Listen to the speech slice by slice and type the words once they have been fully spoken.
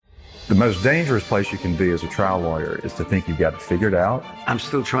The most dangerous place you can be as a trial lawyer is to think you've got it figured out. I'm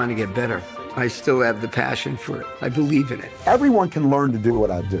still trying to get better. I still have the passion for it. I believe in it. Everyone can learn to do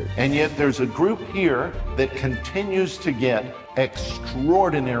what I do. And yet there's a group here that continues to get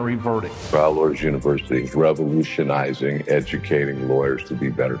extraordinary verdicts. Trial Lawyers University is revolutionizing, educating lawyers to be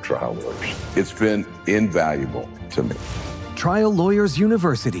better trial lawyers. It's been invaluable to me. Trial Lawyers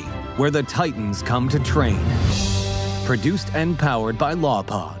University, where the Titans come to train. Produced and powered by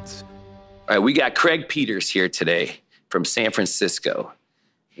LawPods. All right, we got Craig Peters here today from San Francisco.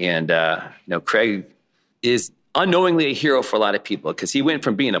 And, Craig is unknowingly a hero for a lot of people because he went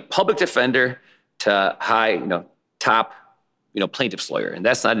from being a public defender to top, plaintiff's lawyer. And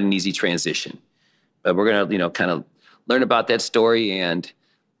that's not an easy transition. But we're going to, kind of learn about that story and,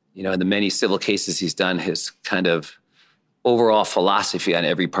 in the many civil cases he's done, his kind of overall philosophy on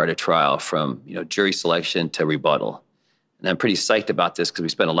every part of trial from, jury selection to rebuttal. And I'm pretty psyched about this because we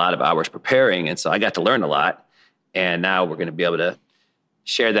spent a lot of hours preparing. And so I got to learn a lot. And now we're going to be able to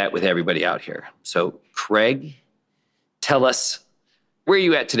share that with everybody out here. So, Craig, tell us, where are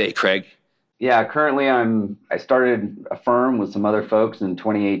you at today, Craig? Yeah, currently I started a firm with some other folks in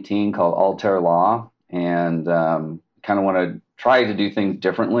 2018 called Altair Law, and kind of want to try to do things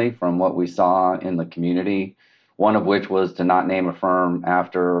differently from what we saw in the community, one of which was to not name a firm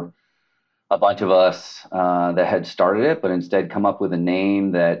after a bunch of us that had started it, but instead come up with a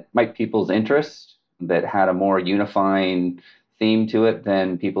name that might people's interest, that had a more unifying theme to it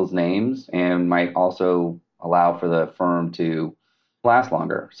than people's names, and might also allow for the firm to last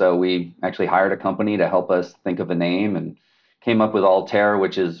longer. So we actually hired a company to help us think of a name and came up with Altair,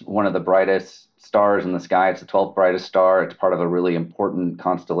 which is one of the brightest stars in the sky. It's the 12th brightest star. It's part of a really important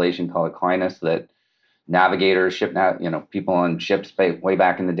constellation called Aquinas that navigators, people on ships way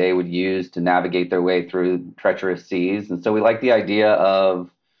back in the day would use to navigate their way through treacherous seas. And so we like the idea of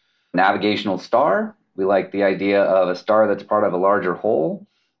navigational star. We like the idea of a star that's part of a larger whole,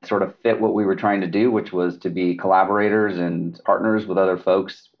 sort of fit what we were trying to do, which was to be collaborators and partners with other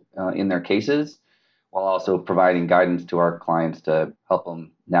folks in their cases, while also providing guidance to our clients to help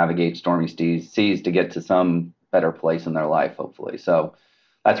them navigate stormy seas to get to some better place in their life, hopefully. So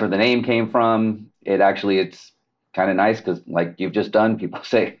that's where the name came from. It's kind of nice because, like you've just done, people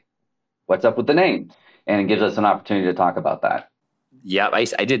say, what's up with the name? And it gives us an opportunity to talk about that. Yeah, I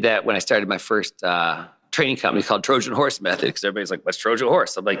did that when I started my first training company called Trojan Horse Method, because everybody's like, what's Trojan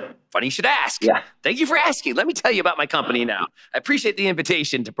Horse? I'm like, funny you should ask. Yeah. Thank you for asking. Let me tell you about my company now. I appreciate the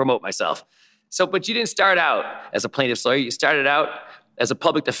invitation to promote myself. So, but you didn't start out as a plaintiff's lawyer. You started out as a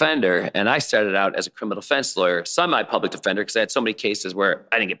public defender, and I started out as a criminal defense lawyer, semi-public defender, because I had so many cases where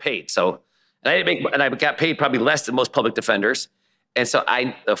I didn't get paid. So, and I got paid probably less than most public defenders. And so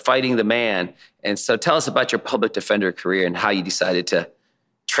I fighting the man. And so tell us about your public defender career and how you decided to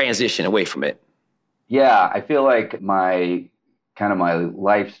transition away from it. Yeah, I feel like my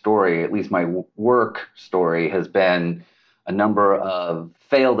life story, at least my work story, has been a number of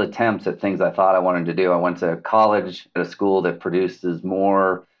failed attempts at things I thought I wanted to do. I went to college at a school that produces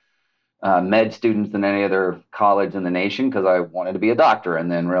more med students than any other college in the nation because I wanted to be a doctor,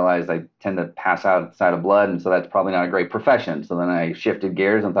 and then realized I tend to pass out outside of blood, and so that's probably not a great profession. So then I shifted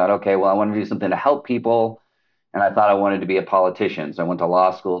gears and thought, okay, well, I want to do something to help people, and I thought I wanted to be a politician. So I went to law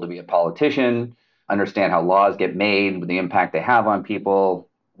school to be a politician, understand how laws get made, the impact they have on people.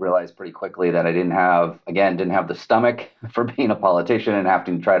 Realized pretty quickly that I didn't have the stomach for being a politician and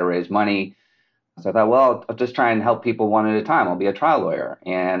having to try to raise money. So I thought, well, I'll just try and help people one at a time. I'll be a trial lawyer.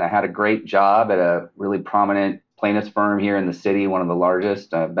 And I had a great job at a really prominent plaintiffs firm here in the city, one of the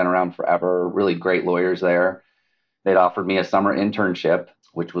largest. I've been around forever, really great lawyers there. They'd offered me a summer internship,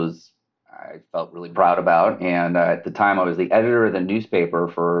 which I felt really proud about. And at the time, I was the editor of the newspaper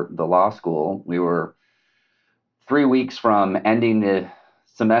for the law school. We were 3 weeks from ending the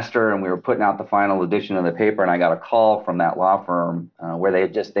semester, and we were putting out the final edition of the paper, and I got a call from that law firm where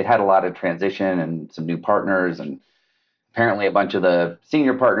they'd had a lot of transition and some new partners, and apparently a bunch of the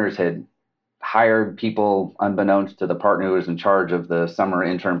senior partners had hired people unbeknownst to the partner who was in charge of the summer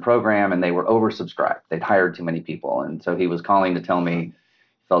intern program, and they were oversubscribed. They'd hired too many people, and so he was calling to tell me he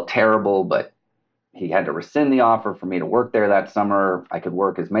felt terrible, but he had to rescind the offer for me to work there that summer. I could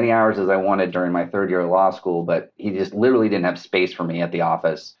work as many hours as I wanted during my third year of law school, but he just literally didn't have space for me at the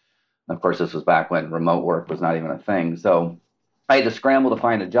office. And of course, this was back when remote work was not even a thing. So I had to scramble to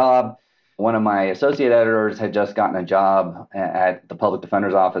find a job. One of my associate editors had just gotten a job at the public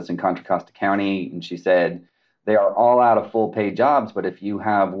defender's office in Contra Costa County, and she said, they are all out of full paid jobs, but if you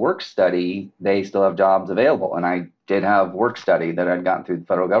have work study, they still have jobs available. And I did have work study that I'd gotten through the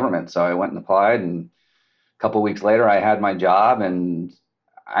federal government. So I went and applied, and a couple of weeks later, I had my job, and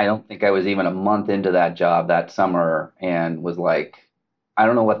I don't think I was even a month into that job that summer and was like, I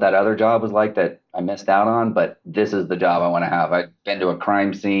don't know what that other job was like that I missed out on, but this is the job I want to have. I'd been to a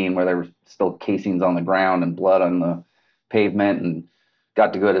crime scene where there were still casings on the ground and blood on the pavement, and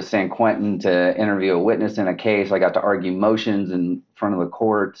got to go to San Quentin to interview a witness in a case. I got to argue motions in front of the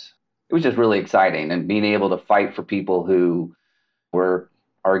courts. It was just really exciting, and being able to fight for people who were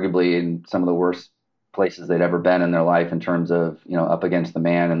arguably in some of the worst places they'd ever been in their life in terms of, up against the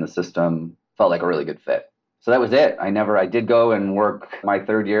man and the system, felt like a really good fit. So that was it. I did go and work my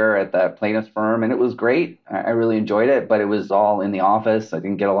third year at that plaintiff's firm, and it was great. I really enjoyed it, but it was all in the office. I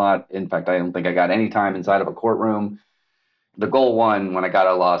didn't get a lot. In fact, I don't think I got any time inside of a courtroom. The goal one when I got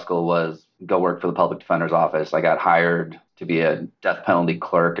out of law school was go work for the public defender's office. I got hired to be a death penalty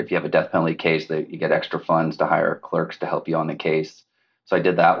clerk. If you have a death penalty case, you get extra funds to hire clerks to help you on the case. So I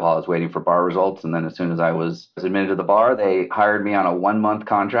did that while I was waiting for bar results. And then as soon as I was admitted to the bar, they hired me on a 1-month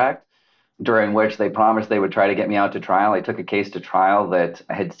contract, during which they promised they would try to get me out to trial. I took a case to trial that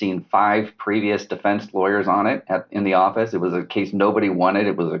had seen 5 previous defense lawyers on it in the office. It was a case nobody wanted.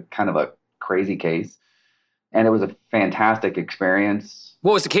 It was a kind of a crazy case. And it was a fantastic experience.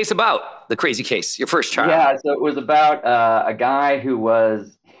 What was the case about? The crazy case, your first trial? Yeah, so it was about a guy who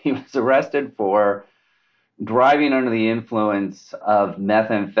was arrested for driving under the influence of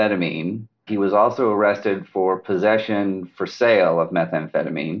methamphetamine. He was also arrested for possession for sale of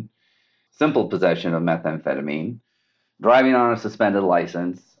methamphetamine, simple possession of methamphetamine, driving on a suspended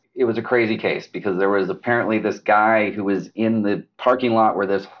license. It was a crazy case because there was apparently this guy who was in the parking lot where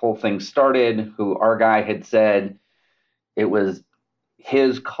this whole thing started, who our guy had said it was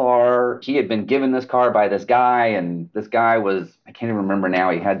his car. He had been given this car by this guy, and this guy was, I can't even remember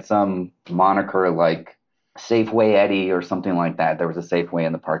now, he had some moniker like Safeway Eddie or something like that. There was a Safeway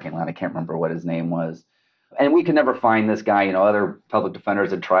in the parking lot. I can't remember what his name was. And we could never find this guy. Other public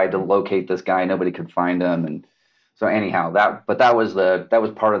defenders had tried to locate this guy. Nobody could find him. And so anyhow, that was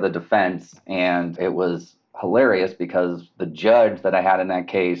part of the defense. And it was hilarious because the judge that I had in that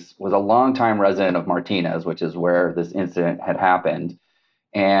case was a longtime resident of Martinez, which is where this incident had happened.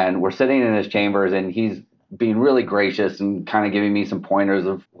 And we're sitting in his chambers, and he's being really gracious and kind of giving me some pointers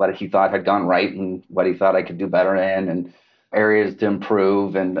of what he thought had gone right and what he thought I could do better in and areas to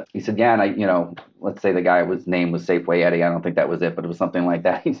improve. And he said, yeah, and let's say the guy's name was Safeway Eddie. I don't think that was it, but it was something like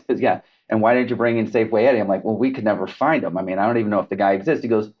that. He says, yeah, and why didn't you bring in Safeway Eddie? I'm like, well, we could never find him. I mean, I don't even know if the guy exists. He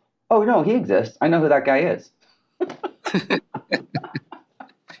goes, oh, no, he exists. I know who that guy is.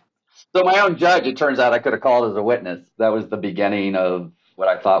 So my own judge, it turns out I could have called as a witness. That was the beginning of what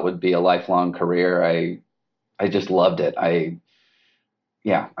I thought would be a lifelong career. I just loved it. I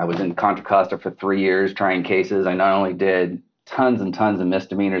was in Contra Costa for 3 years trying cases. I not only did tons and tons of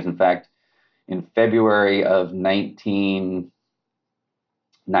misdemeanors. In fact, in February of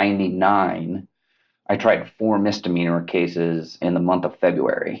 1999, I tried 4 misdemeanor cases in the month of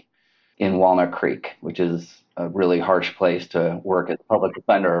February in Walnut Creek, which is a really harsh place to work as a public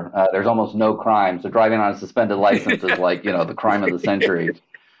defender. There's almost no crime. So driving on a suspended license is like, the crime of the century.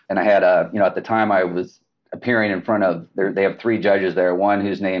 And I had at the time I was appearing in front of, they have 3 judges there. One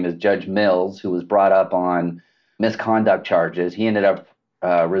whose name is Judge Mills, who was brought up on misconduct charges. He ended up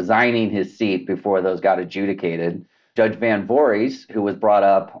resigning his seat before those got adjudicated. Judge Van Voorhis, who was brought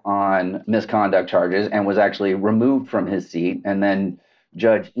up on misconduct charges and was actually removed from his seat. And then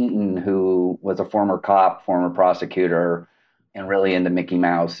Judge Eaton, who was a former cop, former prosecutor, and really into Mickey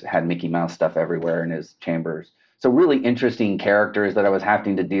Mouse, had Mickey Mouse stuff everywhere in his chambers. So really interesting characters that I was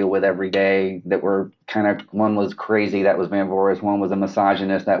having to deal with every day that were kind of, one was crazy, that was Van Voorhis, one was a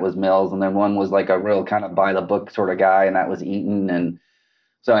misogynist, that was Mills, and then one was like a real kind of by the book sort of guy, and that was Eaton. And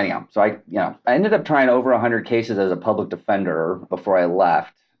so anyhow, so I ended up trying over 100 cases as a public defender before I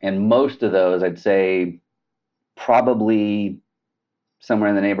left. And most of those, I'd say probably somewhere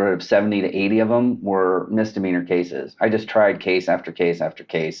in the neighborhood of 70 to 80 of them were misdemeanor cases. I just tried case after case after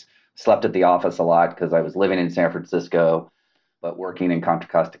case. Slept at the office a lot because I was living in San Francisco, but working in Contra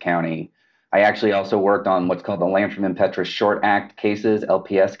Costa County. I actually also worked on what's called the Lantrum and Petrus Short Act cases,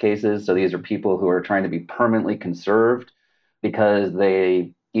 LPS cases. So these are people who are trying to be permanently conserved because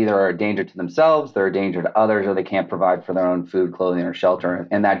they either are a danger to themselves, they're a danger to others, or they can't provide for their own food, clothing, or shelter.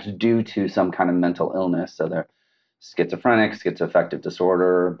 And that's due to some kind of mental illness. So they're schizophrenic, schizoaffective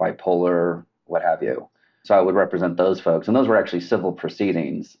disorder, bipolar, what have you. So I would represent those folks. And those were actually civil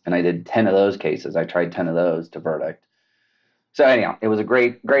proceedings. And I did 10 of those cases. I tried 10 of those to verdict. So anyhow, it was a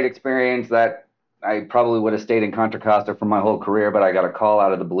great experience that I probably would have stayed in Contra Costa for my whole career, but I got a call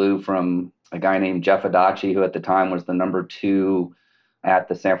out of the blue from a guy named Jeff Adachi, who at the time was the number 2 at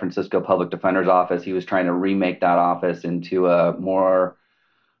the San Francisco Public Defender's Office. He was trying to remake that office into a more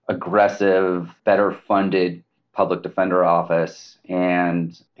aggressive, better funded public defender office,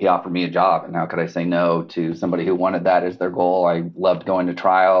 and he offered me a job. And how could I say no to somebody who wanted that as their goal? I loved going to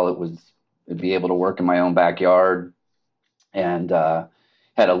trial. It'd be able to work in my own backyard, and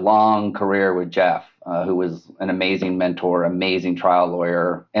had a long career with Jeff, who was an amazing mentor, amazing trial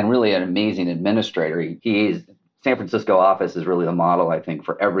lawyer, and really an amazing administrator. San Francisco office is really the model, I think,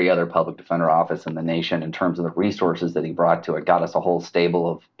 for every other public defender office in the nation in terms of the resources that he brought to it. Got us a whole stable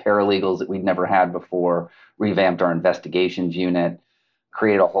of paralegals that we'd never had before, revamped our investigations unit,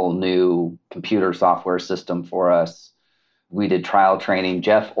 created a whole new computer software system for us. We did trial training.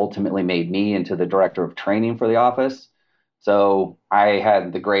 Jeff ultimately made me into the director of training for the office. So I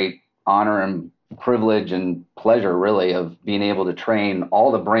had the great honor and privilege and pleasure, really, of being able to train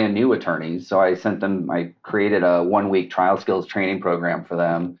all the brand new attorneys. So I created a 1-week trial skills training program for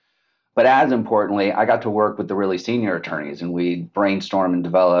them. But as importantly, I got to work with the really senior attorneys, and we brainstorm and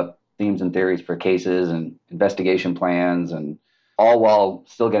develop themes and theories for cases and investigation plans, and all while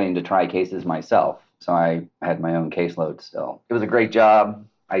still getting to try cases myself. So I had my own caseload still. It was a great job.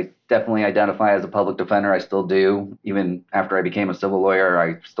 I definitely identify as a public defender. I still do. Even after I became a civil lawyer,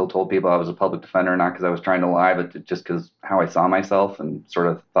 I still told people I was a public defender, not because I was trying to lie, but just because how I saw myself, and sort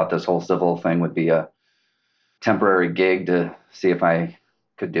of thought this whole civil thing would be a temporary gig to see if I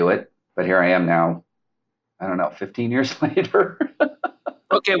could do it. But here I am now, 15 years later.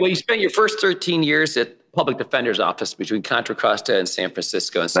 Okay, well, you spent your first 13 years at public defender's office between Contra Costa and San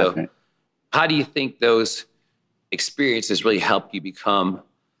Francisco. And so right. How do you think those experiences really helped you become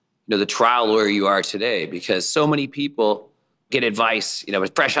the trial lawyer you are today? Because so many people get advice,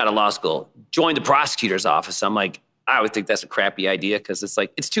 fresh out of law school, join the prosecutor's office. I'm like, I would think that's a crappy idea because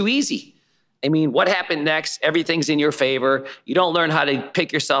it's too easy. I mean, what happened next? Everything's in your favor. You don't learn how to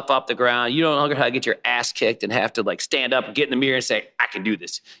pick yourself off the ground. You don't learn how to get your ass kicked and have to stand up and get in the mirror and say, I can do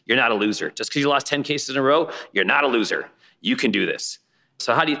this. You're not a loser. Just because you lost 10 cases in a row, you're not a loser. You can do this.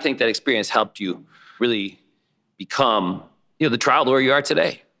 So how do you think that experience helped you really become, the trial lawyer you are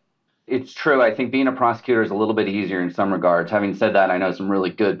today? It's true. I think being a prosecutor is a little bit easier in some regards. Having said that, I know some really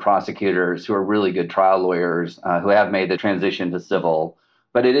good prosecutors who are really good trial lawyers who have made the transition to civil.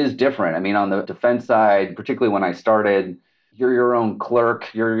 But it is different. I mean, on the defense side, particularly when I started, you're your own clerk,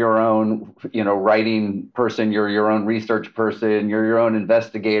 you're your own, writing person, you're your own research person, you're your own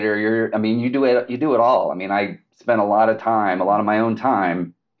investigator. You do it all. I mean, I spent a lot of my own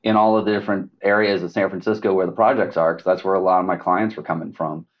time in all of the different areas of San Francisco where the projects are, because that's where a lot of my clients were coming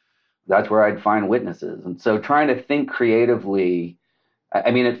from. That's where I'd find witnesses. And so trying to think creatively,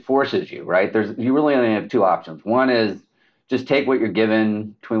 it forces you, right? You really only have two options. One is just take what you're given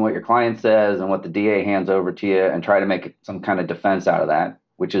between what your client says and what the DA hands over to you and try to make some kind of defense out of that,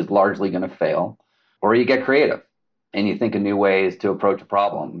 which is largely going to fail. Or you get creative and you think of new ways to approach a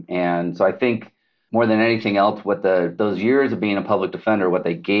problem. And so I think more than anything else, what those years of being a public defender, what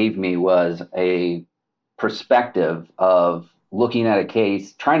they gave me was a perspective of looking at a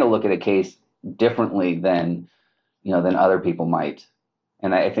case, trying to look at a case differently than other people might.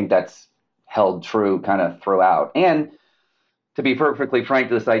 And I think that's held true kind of throughout. And to be perfectly frank,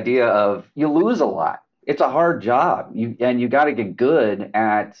 this idea of you lose a lot. It's a hard job. You got to get good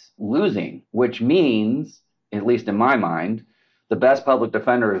at losing, which means, at least in my mind, the best public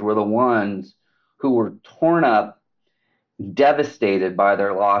defenders were the ones who were torn up, devastated by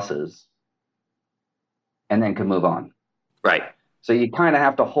their losses, and then could move on. Right. So you kind of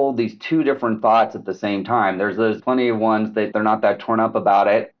have to hold these two different thoughts at the same time. There's plenty of ones that they're not that torn up about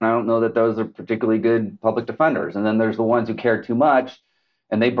it. And I don't know that those are particularly good public defenders. And then there's the ones who care too much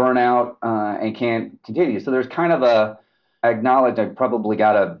and they burn out and can't continue. So there's kind of I acknowledge I probably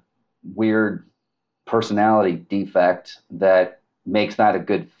got a weird personality defect that makes that a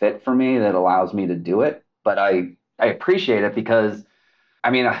good fit for me, that allows me to do it. But I appreciate it because,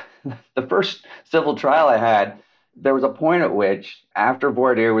 the first civil trial I had, there was a point at which, after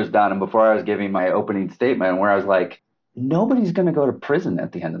voir dire was done and before I was giving my opening statement, where I was like, nobody's going to go to prison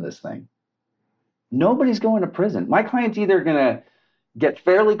at the end of this thing. Nobody's going to prison. My client's either going to get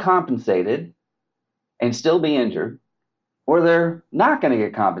fairly compensated and still be injured, or they're not going to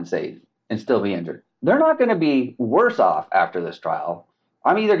get compensated and still be injured. They're not going to be worse off after this trial.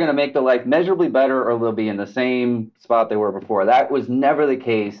 I'm either going to make their life measurably better or they'll be in the same spot they were before. That was never the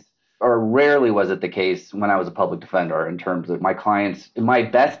case, or rarely was it the case when I was a public defender, in terms of my clients. In my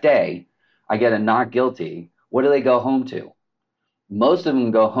best day, I get a not guilty. What do they go home to? Most of them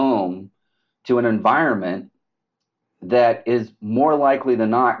go home to an environment that is more likely than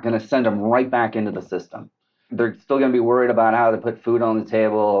not going to send them right back into the system. They're still going to be worried about how to put food on the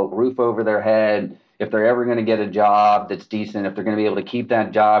table, roof over their head. if they're ever going to get a job that's decent, if they're going to be able to keep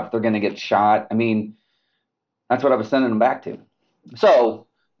that job, if they're going to get shot. I mean, that's what I was sending them back to. So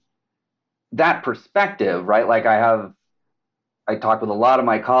that perspective, right? Like I talk with a lot of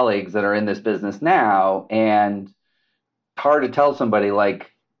my colleagues that are in this business now, and it's hard to tell somebody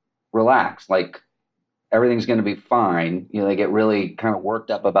like, relax, like everything's going to be fine. You know, they get really kind of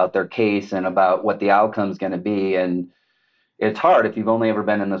worked up about their case and about what the outcome's going to be. And it's hard if you've only ever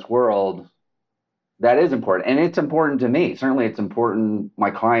been in this world. That is important. And it's important to me. Certainly it's important.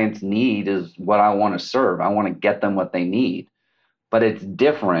 My clients' need is what I want to serve. I want to get them what they need. But it's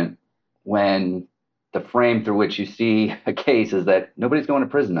different when the frame through which you see a case is that nobody's going to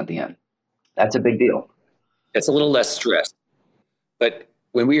prison at the end. That's a big deal. It's a little less stress. But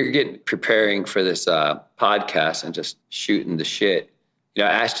when we were preparing for this podcast and just shooting the shit, I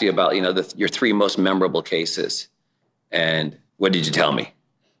asked you about, your 3 most memorable cases. And what did you tell me?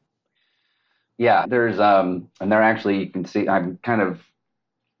 Yeah, there's, and they're actually, you can see, I'm kind of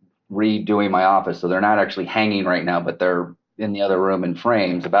redoing my office. So they're not actually hanging right now, but they're in the other room in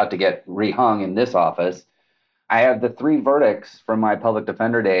frames, about to get rehung in this office. I have the 3 verdicts from my public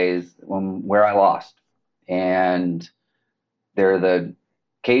defender days where I lost. And they're the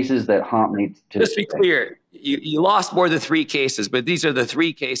cases that haunt me. Just to be clear, you lost more than 3 cases, but these are the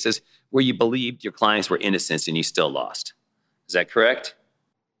 3 cases where you believed your clients were innocent and you still lost. Is that correct?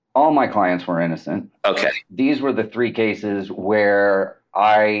 All my clients were innocent. Okay. These were the 3 cases where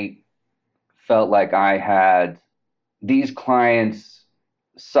I felt like these clients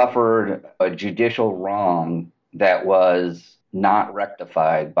suffered a judicial wrong that was not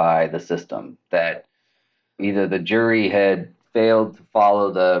rectified by the system, that either the jury had failed to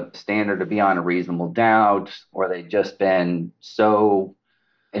follow the standard to beyond a reasonable doubt, or they'd just been so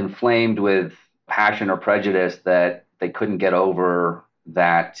inflamed with passion or prejudice that they couldn't get over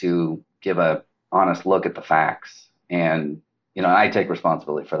that to give a honest look at the facts. And, I take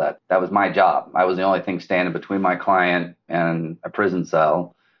responsibility for that. That was my job. I was the only thing standing between my client and a prison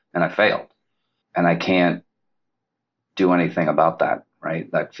cell, and I failed. And I can't do anything about that,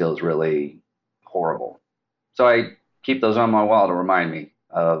 right? That feels really horrible. So I keep those on my wall to remind me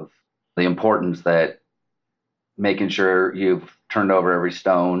of the importance that making sure you've turned over every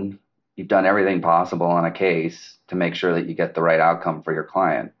stone, you've done everything possible on a case to make sure that you get the right outcome for your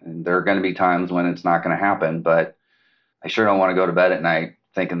client. And there are going to be times when it's not going to happen, but I sure don't want to go to bed at night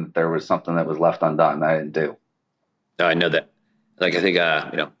thinking that there was something that was left undone that I didn't do. No, I know that. Like, I think,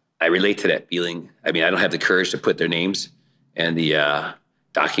 I relate to that feeling. I mean, I don't have the courage to put their names and the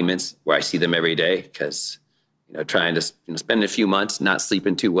documents where I see them every day because, trying to spend a few months not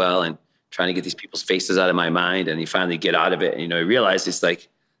sleeping too well and trying to get these people's faces out of my mind. And you finally get out of it. And, I realize it's like,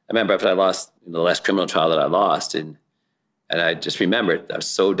 I remember after I lost the last criminal trial that I lost. And I just remembered I was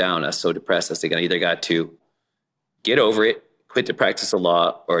so down. I was so depressed. I was thinking I either got to get over it, quit the practice of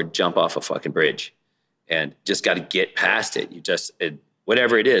law, or jump off a fucking bridge. And just got to get past it.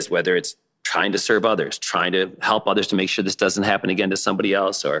 Whatever it is, whether it's trying to serve others, trying to help others to make sure this doesn't happen again to somebody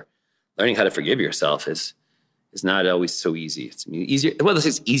else, or learning how to forgive yourself is not always so easy. It's easier. Well,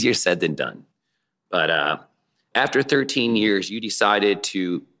 it's easier said than done. But after 13 years, you decided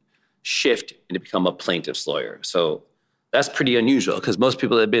to shift and to become a plaintiff's lawyer. So that's pretty unusual because most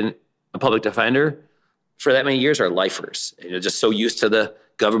people that have been a public defender for that many years are lifers. Just so used to the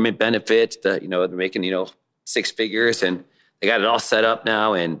government benefits, they're making, 6 figures, and they got it all set up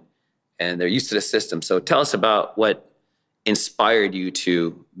now, and they're used to the system. So tell us about what inspired you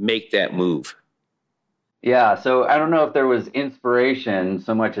to make that move. Yeah, so I don't know if there was inspiration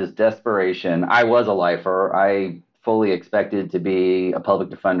so much as desperation. I was a lifer. I fully expected to be a public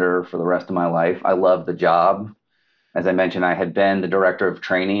defender for the rest of my life. I loved the job. As I mentioned, I had been the director of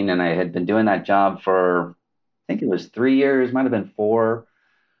training, and I had been doing that job for, I think it was 3 years, might have been 4.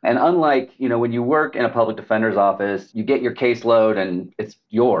 And unlike, when you work in a public defender's office, you get your caseload and it's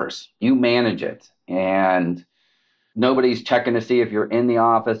yours. You manage it. And nobody's checking to see if you're in the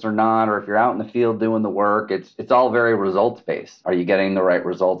office or not, or if you're out in the field doing the work. It's all very results-based. Are you getting the right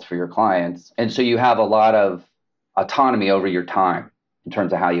results for your clients? And so you have a lot of autonomy over your time in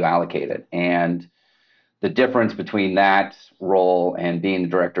terms of how you allocate it. And the difference between that role and being the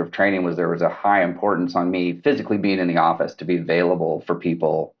director of training was there was a high importance on me physically being in the office to be available for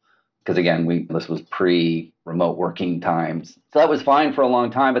people. Because again, this was pre-remote working times. So that was fine for a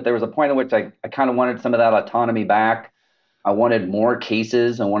long time, but there was a point at which I kind of wanted some of that autonomy back. I wanted more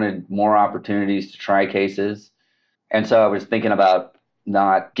cases. I wanted more opportunities to try cases. And so I was thinking about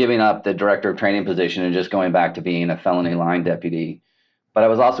not giving up the director of training position and just going back to being a felony line deputy. But I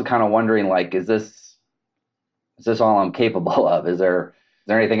was also kind of wondering, is this all I'm capable of? Is there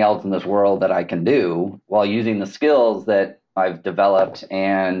there anything else in this world that I can do while using the skills that I've developed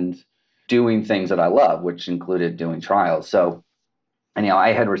and doing things that I love, which included doing trials. So, and,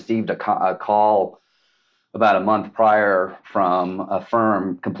 I had received a call about a month prior from a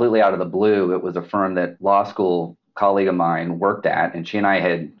firm completely out of the blue. It was a firm that law school colleague of mine worked at, and she and I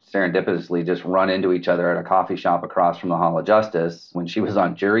had serendipitously just run into each other at a coffee shop across from the Hall of Justice when she was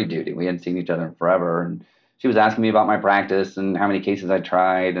on jury duty. We hadn't seen each other in forever, and she was asking me about my practice and how many cases I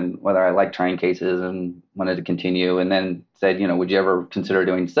tried and whether I liked trying cases and wanted to continue, and then said, would you ever consider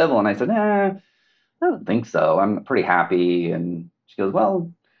doing civil? And I said, I don't think so. I'm pretty happy. And she goes,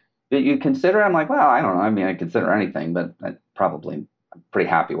 well, you consider? I'm like, well, I don't know. I mean, I consider anything, but I'm pretty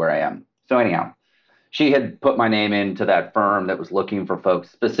happy where I am. So anyhow, she had put my name into that firm that was looking for folks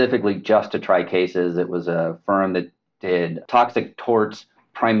specifically just to try cases. It was a firm that did toxic torts,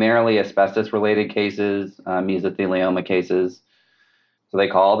 primarily asbestos-related cases, mesothelioma cases. So they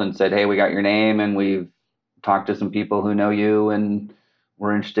called and said, hey, we got your name, and we've talked to some people who know you, and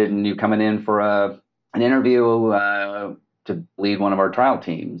we're interested in you coming in for an interview to lead one of our trial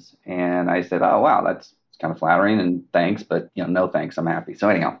teams. And I said, oh, wow, that's kind of flattering, and thanks, but no thanks, I'm happy. So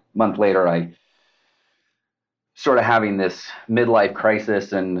anyhow, a month later, I sort of having this midlife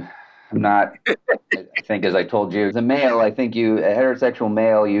crisis, and I'm not, I think, as I told you, as a male, I think a heterosexual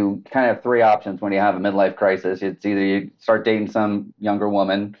male, you kind of have three options when you have a midlife crisis. It's either you start dating some younger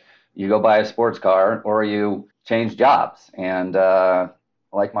woman, you go buy a sports car, or you change jobs. And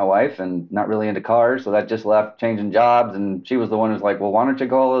like my wife, and not really into cars, so that just left changing jobs. And she was the one who's like, well, why don't you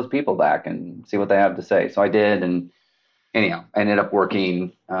call all those people back and see what they have to say? So I did, and anyhow, I ended up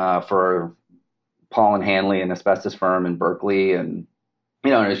working for Paul and Hanley, an asbestos firm in Berkeley, and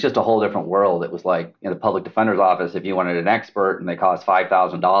and it was just a whole different world. It was like in the public defender's office, if you wanted an expert and they cost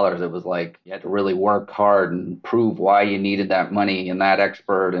 $5,000, it was like you had to really work hard and prove why you needed that money and that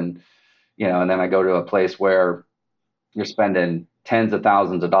expert. And, and then I go to a place where you're spending tens of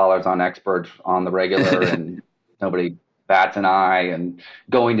thousands of dollars on experts on the regular and nobody bats an eye, and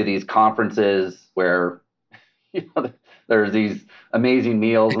going to these conferences where, there's these amazing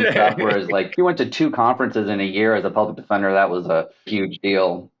meals and stuff. Whereas like you went to 2 conferences in a year as a public defender, that was a huge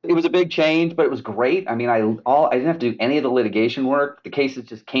deal. It was a big change, but it was great. I mean, I didn't have to do any of the litigation work. The cases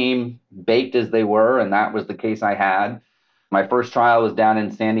just came baked as they were. And that was the case I had. My first trial was down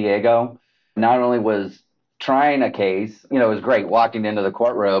in San Diego. Not only was trying a case, it was great walking into the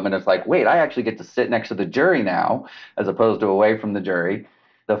courtroom, and it's like, wait, I actually get to sit next to the jury now, as opposed to away from the jury.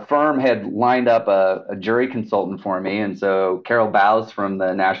 The firm had lined up a jury consultant for me. And so Carol Bowes from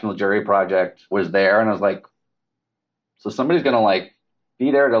the National Jury Project was there. And I was like, so somebody's going to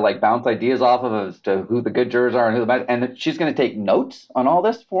be there to bounce ideas off of as to who the good jurors are and who the bad, and she's going to take notes on all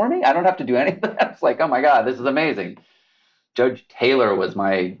this for me. I don't have to do anything. It's like, oh my God, this is amazing. Judge Taylor was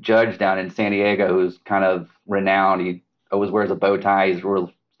my judge down in San Diego, who's kind of renowned. He always wears a bow tie. He's a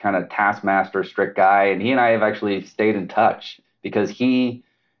real kind of taskmaster, strict guy. And he and I have actually stayed in touch because he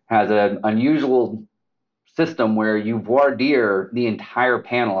has an unusual system where you voir dire the entire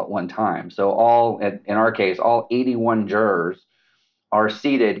panel at one time. So in our case, all 81 jurors are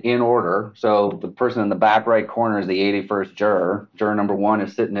seated in order. So the person in the back right corner is the 81st juror. Juror number 1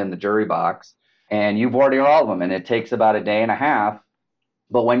 is sitting in the jury box. And you voir dire all of them. And it takes about a day and a half.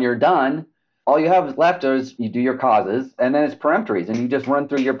 But when you're done, all you have left is you do your causes, and then it's peremptories, and you just run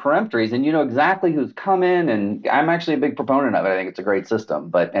through your peremptories, and you know exactly who's coming. And I'm actually a big proponent of it. I think it's a great system.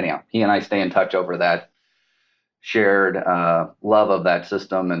 But anyhow, he and I stay in touch over that shared love of that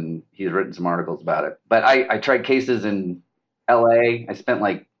system, and he's written some articles about it. But I tried cases in LA. I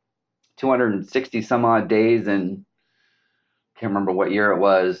spent 260 some odd days in, can't remember what year it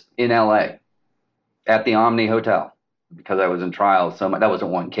was, in LA at the Omni Hotel. Because I was in trial so much. That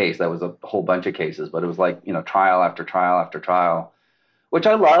wasn't one case. That was a whole bunch of cases. But it was trial after trial after trial, which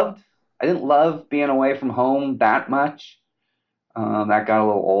I loved. I didn't love being away from home that much. That got a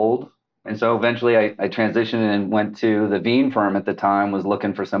little old. And so eventually I transitioned and went to the Veen firm at the time, was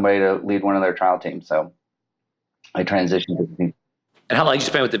looking for somebody to lead one of their trial teams. So I transitioned to the Veen. And how long did you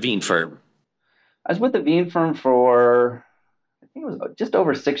spend with the Veen firm? I was with the Veen firm for, I think it was just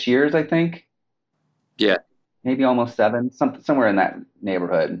over 6 years, I think. Yeah. Maybe almost 7, somewhere in that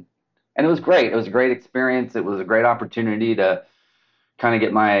neighborhood. And it was great. It was a great experience. It was a great opportunity to kind of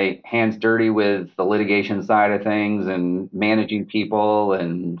get my hands dirty with the litigation side of things and managing people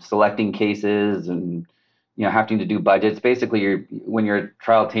and selecting cases and, having to do budgets. Basically, when you're a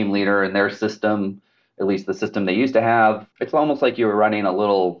trial team leader in their system, at least the system they used to have, it's almost like you were running a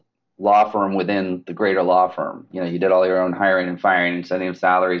little law firm within the greater law firm. You did all your own hiring and firing and setting of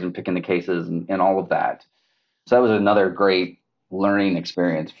salaries and picking the cases and all of that. So that was another great learning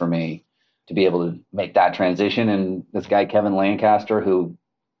experience for me to be able to make that transition. And this guy, Kevin Lancaster, who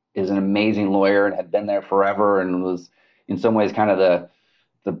is an amazing lawyer and had been there forever and was in some ways kind of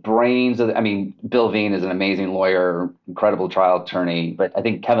the brains of, Bill Veen is an amazing lawyer, incredible trial attorney, but I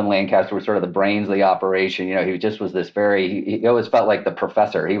think Kevin Lancaster was sort of the brains of the operation. He just was this he always felt like the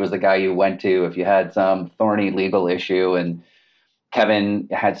professor. He was the guy you went to if you had some thorny legal issue, and Kevin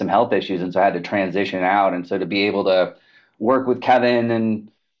had some health issues, and so I had to transition out. And so to be able to work with Kevin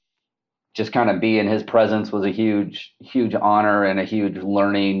and just kind of be in his presence was a huge, huge honor and a huge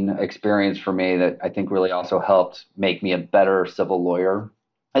learning experience for me that I think really also helped make me a better civil lawyer,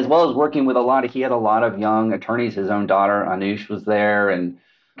 as well as working with he had a lot of young attorneys. His own daughter, Anush, was there, and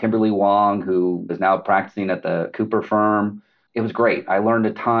Kimberly Wong, who is now practicing at the Cooper firm. It was great. I learned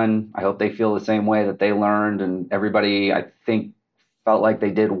a ton. I hope they feel the same way that they learned, and everybody, I think, felt like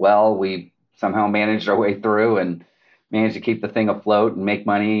they did well. We somehow managed our way through and managed to keep the thing afloat and make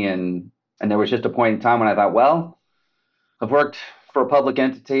money. And there was just a point in time when I thought, well, I've worked for a public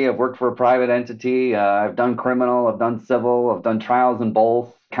entity. I've worked for a private entity. I've done criminal. I've done civil. I've done trials in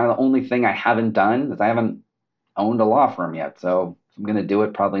both. Kind of the only thing I haven't done is I haven't owned a law firm yet. So if I'm going to do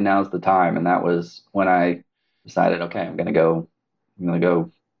it, probably now's the time. And that was when I decided, okay, I'm going to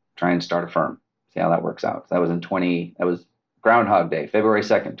go try and start a firm, see how that works out. So that was Groundhog Day, February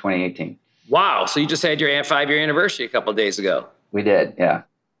 2nd, 2018. Wow. So you just had your 5-year anniversary a couple of days ago. We did. Yeah.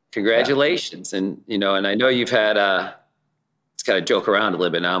 Congratulations. Yeah. And I know you've had, it's got to joke around a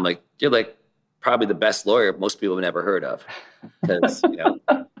little bit now. I'm like, you're like probably the best lawyer most people have never heard of. Because,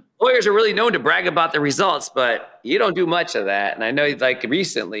 lawyers are really known to brag about the results, but you don't do much of that. And I know like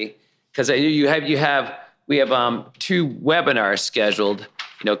recently, because I knew we have 2 webinars scheduled,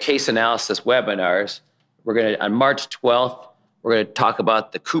 case analysis webinars. We're going to, on March 12th, we're going to talk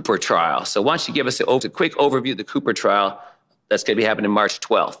about the Cooper trial. So why don't you give us a quick overview of the Cooper trial that's going to be happening March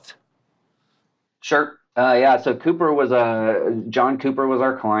 12th? Sure. So John Cooper was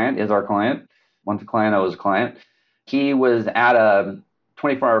our client, is our client. Once a client, always a client. He was at a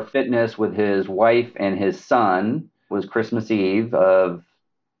 24-hour fitness with his wife and his son. It was Christmas Eve of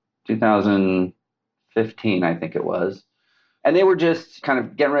 2015, I think it was. And they were just kind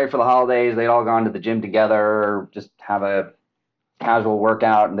of getting ready for the holidays. They'd all gone to the gym together, just have a casual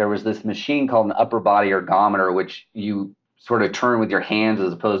workout. And there was this machine called an upper body ergometer, which you sort of turn with your hands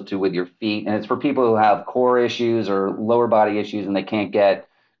as opposed to with your feet. And it's for people who have core issues or lower body issues and they can't get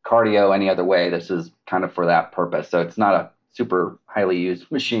cardio any other way. This is kind of for that purpose. So it's not a super highly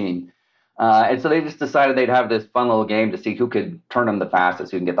used machine. And so they just decided they'd have this fun little game to see who could turn them the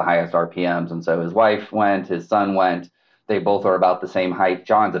fastest, who can get the highest RPMs. And so his wife went, his son went. They both are about the same height.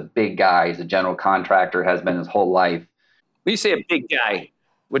 John's a big guy. He's a general contractor, has been his whole life. When you say a big guy,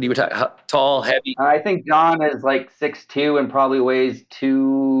 what do you talk? Tall, heavy? I think John is like 6'2" and probably weighs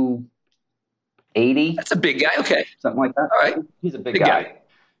 280. That's a big guy. Okay. Something like that. All right. He's a big guy.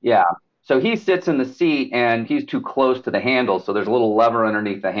 Yeah. So he sits in the seat and he's too close to the handle. So there's a little lever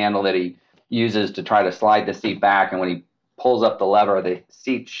underneath the handle that he uses to try to slide the seat back. And when he pulls up the lever, the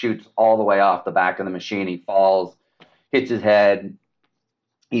seat shoots all the way off the back of the machine. He falls, hits his head.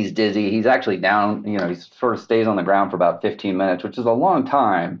 He's dizzy. He's actually down. He sort of stays on the ground for about 15 minutes, which is a long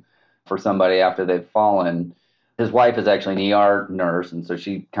time for somebody after they've fallen. His wife is actually an ER nurse, and so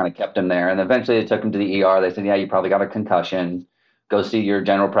she kind of kept him there. And eventually they took him to the ER. They said, yeah, you probably got a concussion. Go see your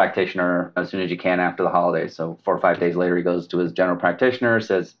general practitioner as soon as you can after the holidays. So 4 or 5 days later, he goes to his general practitioner,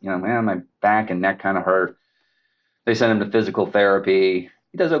 says, man, my back and neck kind of hurt. They send him to physical therapy.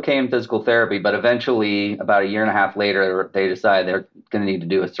 He does okay in physical therapy, but eventually, about a year and a half later, they decide they're going to need to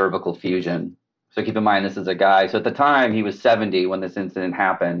do a cervical fusion. So keep in mind, this is a guy. So at the time, he was 70 when this incident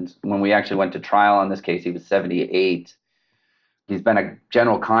happened. When we actually went to trial on this case, he was 78. He's been a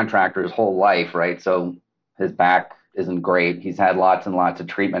general contractor his whole life, right? So his back isn't great. He's had lots and lots of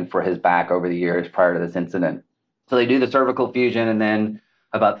treatment for his back over the years prior to this incident. So they do the cervical fusion, and then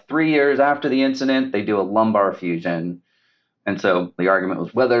about 3 years after the incident, they do a lumbar fusion. And so the argument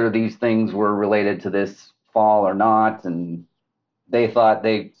was whether these things were related to this fall or not. And they thought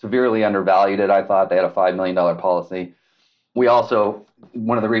they severely undervalued it. I thought they had a $5 million policy. We also,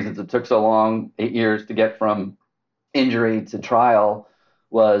 one of the reasons it took so long, 8 years to get from injury to trial,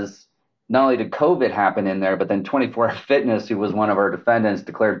 was not only did COVID happen in there, but then 24 Hour Fitness, who was one of our defendants,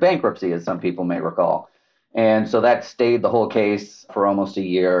 declared bankruptcy, as some people may recall. And so that stayed the whole case for almost a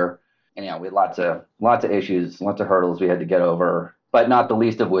year. And we had lots of issues, lots of hurdles we had to get over, but not the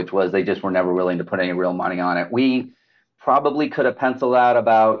least of which was they just were never willing to put any real money on it. We probably could have penciled out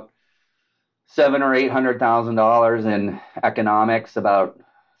about $700,000 or $800,000 in economics, about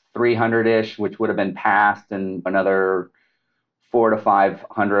 300-ish, which would have been passed, and another 400 to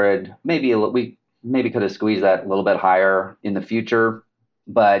 500. We maybe could have squeezed that a little bit higher in the future,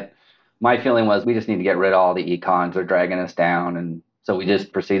 but my feeling was we just need to get rid of all the econs. They're dragging us down, and so we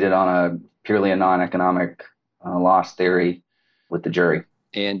just proceeded on a purely non-economic loss theory with the jury.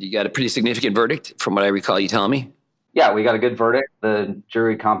 And you got a pretty significant verdict, from what I recall you telling me. Yeah, we got a good verdict. The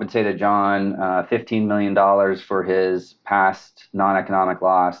jury compensated John $15 million for his past non-economic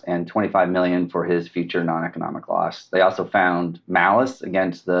loss and $25 million for his future non-economic loss. They also found malice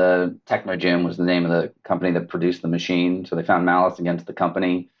against the Technogym was the name of the company that produced the machine. So they found malice against the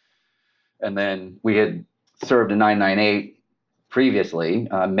company. And then we had served a 998 previously,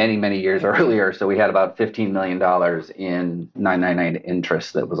 many, many years earlier. So we had about $15 million in 999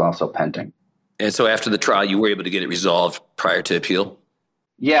 interest that was also pending. And so after the trial, you were able to get it resolved prior to appeal?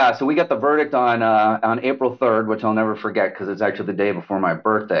 Yeah, so we got the verdict on April 3rd, which I'll never forget because it's actually the day before my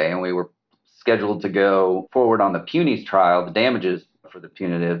birthday. And we were scheduled to go forward on the punies trial, the damages for the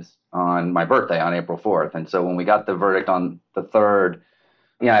punitives, on my birthday on April 4th. And so when we got the verdict on the 3rd,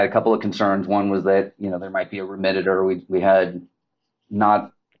 I had a couple of concerns. One was that, there might be a remediator. We had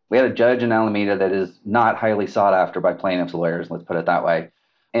a judge in Alameda that is not highly sought after by plaintiffs' lawyers, let's put it that way.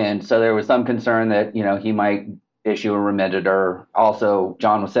 And so there was some concern that, he might issue a remediator. Also,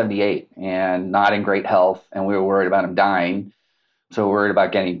 John was 78 and not in great health, and we were worried about him dying. So we were worried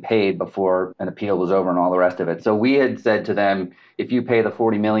about getting paid before an appeal was over and all the rest of it. So we had said to them, if you pay the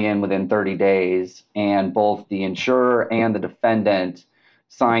 $40 million within 30 days and both the insurer and the defendant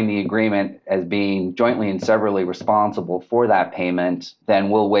sign the agreement as being jointly and severally responsible for that payment, then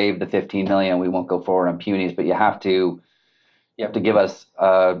we'll waive the $15 million. We won't go forward on punies, but you have to give us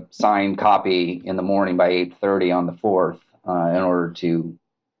a signed copy in the morning by 8:30 on the 4th in order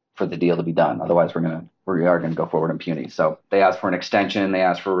for the deal to be done. Otherwise, we are gonna go forward on punies. So they asked for an extension, they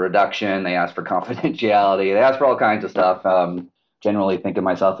asked for a reduction, they asked for confidentiality, they asked for all kinds of stuff. Generally think of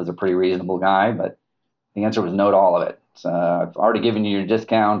myself as a pretty reasonable guy, but the answer was no to all of it. So I've already given you your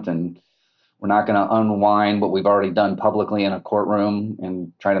discount, and we're not going to unwind what we've already done publicly in a courtroom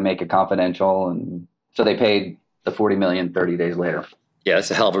and try to make it confidential. And so they paid the $40 million 30 days later. Yeah,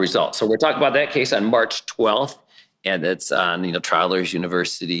 that's a hell of a result. So we're talking about that case on March 12th, and it's on Trial Lawyers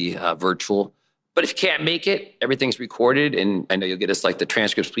University virtual. But if you can't make it, everything's recorded, and I know you'll get us like the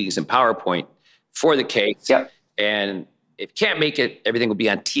transcripts, please, and PowerPoint for the case. Yep. And if you can't make it, everything will be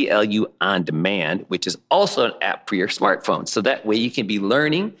on TLU On Demand, which is also an app for your smartphone. So that way you can be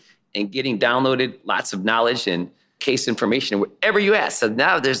learning and getting downloaded lots of knowledge and case information wherever you ask. So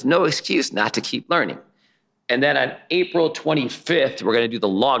now there's no excuse not to keep learning. And then on April 25th, we're going to do the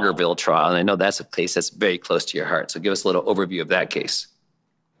Laugherville trial. And I know that's a case that's very close to your heart. So give us a little overview of that case.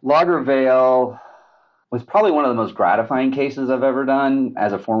 Laugherville was probably one of the most gratifying cases I've ever done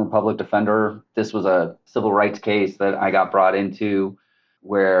as a former public defender. This was a civil rights case that I got brought into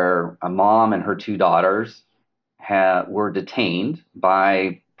where a mom and her two daughters were detained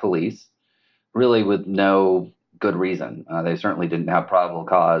by police, really with no good reason. They certainly didn't have probable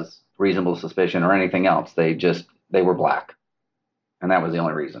cause, reasonable suspicion, or anything else. They were black, and that was the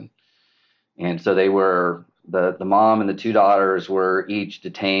only reason. And so they were, the mom and the two daughters were each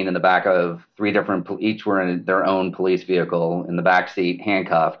detained in the back of each were in their own police vehicle in the back seat,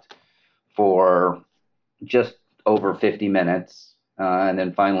 handcuffed for just over 50 minutes. And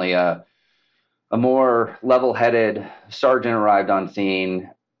then finally, a more level-headed sergeant arrived on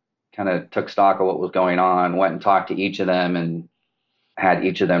scene, kind of took stock of what was going on, went and talked to each of them and had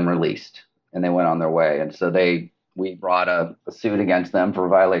each of them released, and they went on their way. And so we brought a suit against them for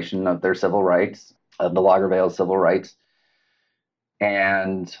violation of their civil rights, of the Laugherville civil rights,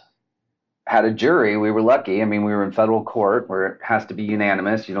 and had a jury. We were lucky. I mean, we were in federal court where it has to be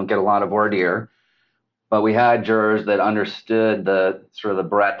unanimous. You don't get a lot of voir dire, but we had jurors that understood the sort of the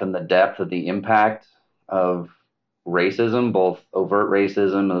breadth and the depth of the impact of racism, both overt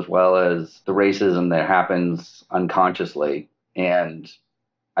racism as well as the racism that happens unconsciously. And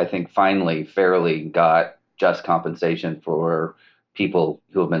I think finally fairly got just compensation for people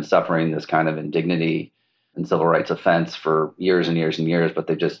who have been suffering this kind of indignity and civil rights offense for years and years and years, but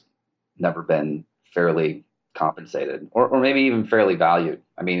they've just never been fairly compensated or maybe even fairly valued.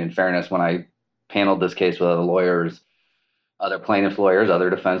 I mean, in fairness, when I paneled this case with other lawyers, other plaintiffs' lawyers, other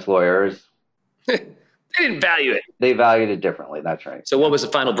defense lawyers, they didn't value it. They valued it differently. That's right. So what was the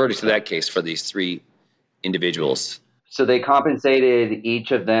final verdict of that case for these three individuals? So they compensated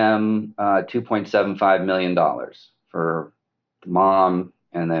each of them $2.75 million for the mom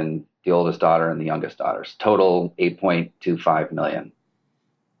and then the oldest daughter and the youngest daughters. Total $8.25 million.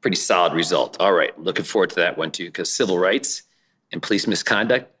 Pretty solid result. All right. Looking forward to that one too, because civil rights and police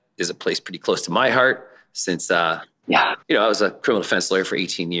misconduct is a place pretty close to my heart since Yeah. I was a criminal defense lawyer for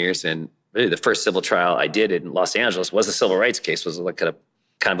 18 years, and really the first civil trial I did in Los Angeles was a civil rights case. Was like kind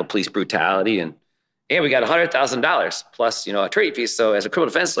of a police brutality, and we got $100,000 plus a trade fee. So as a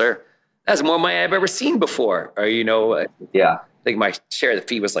criminal defense lawyer, that's more money I've ever seen before. Or Yeah. I think my share of the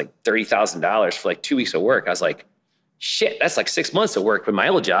fee was like $30,000 for like 2 weeks of work. I was like, shit, that's like 6 months of work with my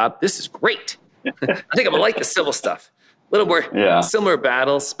old job. This is great. I think I'm gonna like the civil stuff. A little more similar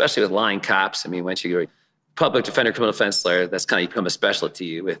battles, especially with lying cops. I mean, once you're a public defender, criminal defense lawyer, that's kind of become a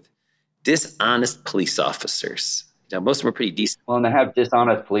specialty with dishonest police officers. Most of them are pretty decent. Well, and they have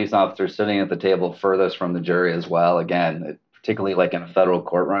dishonest police officers sitting at the table furthest from the jury as well. Again, particularly like in a federal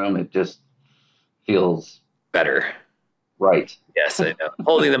courtroom, it just feels better. Right. Yes, I know.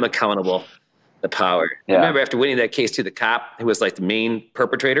 Holding them accountable, the power. Yeah. I remember after winning that case to the cop, who was like the main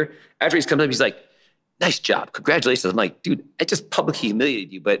perpetrator, after he's come up, he's like, nice job. Congratulations. I'm like, dude, I just publicly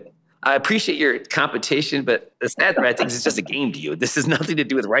humiliated you, but I appreciate your competition, but the sad part, I think it's just a game to you. This has nothing to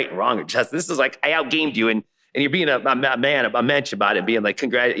do with right and wrong or justice. This is like, I outgamed you, and you're being a mensch about it, being like,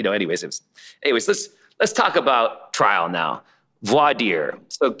 congrats, anyways. Let's talk about trial now. Voir dire.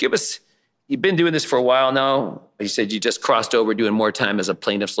 So you've been doing this for a while now. You said you just crossed over doing more time as a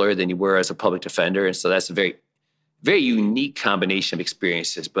plaintiff's lawyer than you were as a public defender. And so that's a very, very unique combination of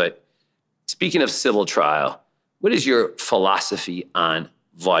experiences. But speaking of civil trial, what is your philosophy on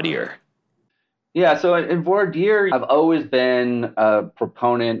voir dire? Yeah, so in voir dire, I've always been a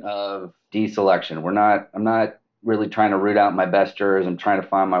proponent of deselection. I'm not really trying to root out my best jurors. I'm trying to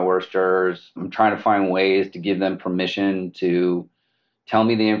find my worst jurors. I'm trying to find ways to give them permission to tell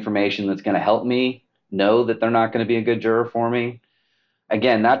me the information that's going to help me know that they're not going to be a good juror for me.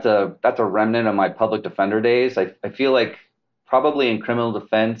 Again, that's a remnant of my public defender days. I feel like probably in criminal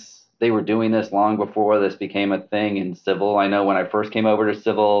defense, they were doing this long before this became a thing in civil. I know when I first came over to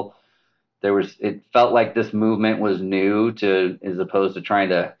civil, it felt like this movement was new as opposed to trying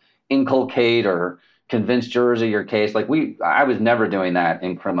to inculcate or convince jurors of your case. I was never doing that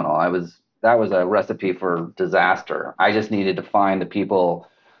in criminal. That was a recipe for disaster. I just needed to find the people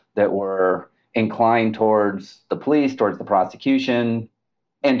that were inclined towards the police, towards the prosecution,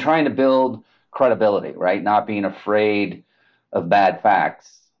 and trying to build credibility, right? Not being afraid of bad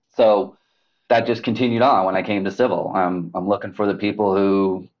facts. So that just continued on when I came to civil. I'm looking for the people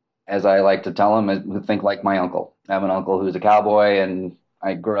who, as I like to tell them, who think like my uncle. I have an uncle who's a cowboy, and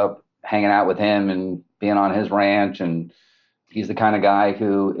I grew up hanging out with him and being on his ranch. And he's the kind of guy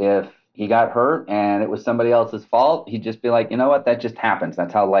who, if he got hurt and it was somebody else's fault, he'd just be like, you know what, that just happens.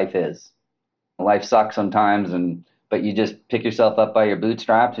 That's how life is. Life sucks sometimes, but you just pick yourself up by your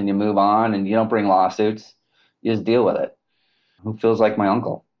bootstraps and you move on, and you don't bring lawsuits. You just deal with it. Who feels like my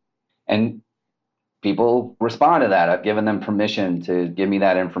uncle? And people respond to that. I've given them permission to give me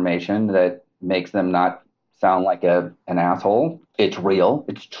that information that makes them not sound like an asshole. It's real.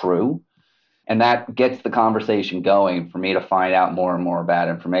 It's true. And that gets the conversation going for me to find out more and more bad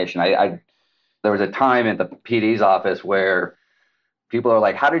information. There was a time at the PD's office where people are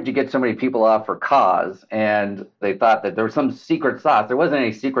like, how did you get so many people off for cause? And they thought that there was some secret sauce. There wasn't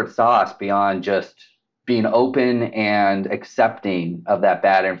any secret sauce beyond just being open and accepting of that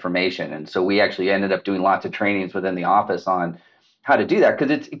bad information. And so we actually ended up doing lots of trainings within the office on how to do that,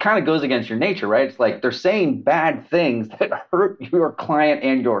 because it kind of goes against your nature, right? It's like they're saying bad things that hurt your client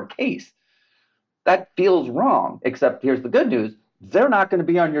and your case. That feels wrong, except here's the good news. They're not going to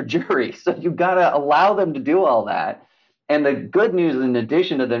be on your jury. So you've got to allow them to do all that. And the good news, in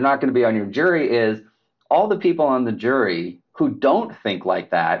addition to they're not going to be on your jury, is all the people on the jury who don't think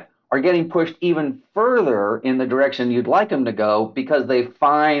like that are getting pushed even further in the direction you'd like them to go, because they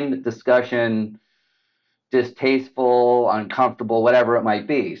find discussion distasteful, uncomfortable, whatever it might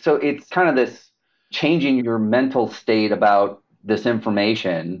be. So it's kind of this changing your mental state about this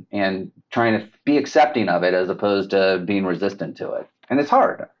information and trying to be accepting of it as opposed to being resistant to it. And it's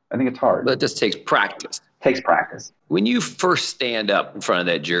hard. I think it's hard. But it just takes practice. Takes practice. When you first stand up in front of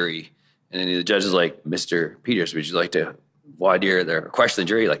that jury, and then the judge is like, Mr. Peters, would you like to voir dire or question the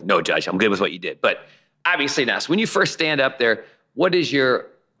jury? Like, no, judge, I'm good with what you did. But obviously not. So when you first stand up there, what is your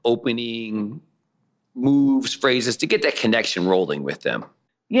opening moves, phrases to get that connection rolling with them?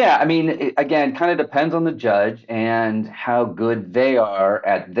 Yeah, I mean, again, kind of depends on the judge and how good they are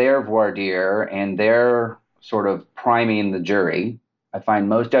at their voir dire and their sort of priming the jury. I find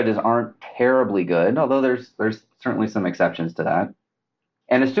most judges aren't terribly good, although there's certainly some exceptions to that.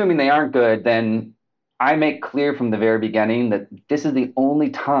 And assuming they aren't good, then I make clear from the very beginning that this is the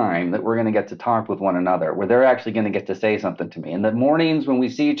only time that we're going to get to talk with one another, where they're actually going to get to say something to me. In the mornings when we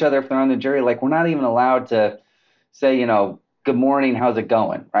see each other, if they're on the jury, like, we're not even allowed to say, good morning, how's it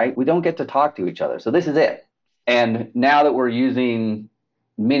going, right? We don't get to talk to each other. So this is it. And now that we're using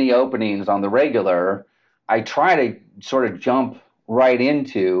mini openings on the regular, I try to sort of jump right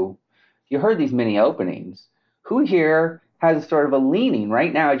into, you heard these mini openings. Who here has sort of a leaning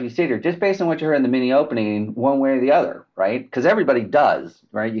right now as you sit here, just based on what you heard in the mini opening, one way or the other, right? Because everybody does,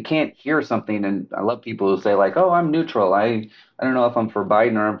 right? You can't hear something, and I love people who say like, oh, I'm neutral. I don't know if I'm for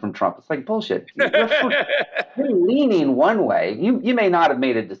Biden or I'm from Trump. It's like bullshit. You're leaning one way. You may not have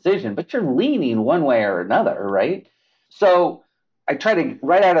made a decision, but you're leaning one way or another, right? So I try to,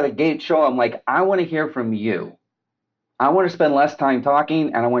 right out of the gate, show them like, I want to hear from you. I want to spend less time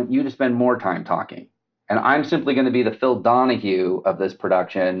talking, and I want you to spend more time talking. And I'm simply going to be the Phil Donahue of this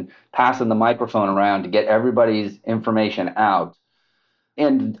production, passing the microphone around to get everybody's information out.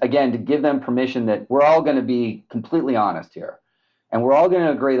 And again, to give them permission that we're all going to be completely honest here. And we're all going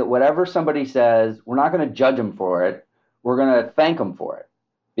to agree that whatever somebody says, we're not going to judge them for it. We're going to thank them for it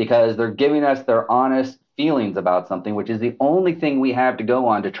because they're giving us their honest feelings about something, which is the only thing we have to go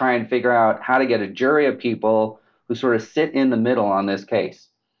on to try and figure out how to get a jury of people who sort of sit in the middle on this case.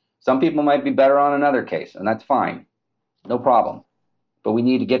 Some people might be better on another case, and that's fine. No problem. But we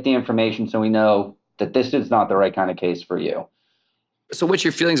need to get the information so we know that this is not the right kind of case for you. So what's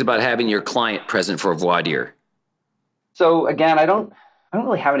your feelings about having your client present for a voir dire? So again, I don't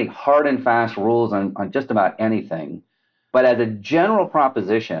really have any hard and fast rules on just about anything. But as a general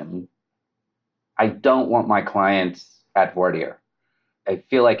proposition, I don't want my clients at voir dire. I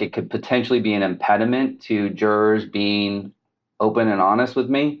feel like it could potentially be an impediment to jurors being open and honest with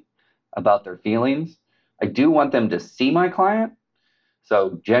me about their feelings. I do want them to see my client.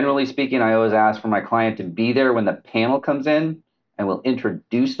 So generally speaking, I always ask for my client to be there when the panel comes in, and we'll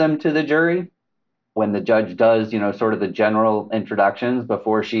introduce them to the jury when the judge does, sort of the general introductions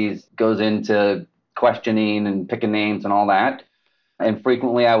before she goes into questioning and picking names and all that. And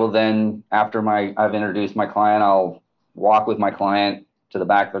frequently I will then, after I've introduced my client, I'll walk with my client to the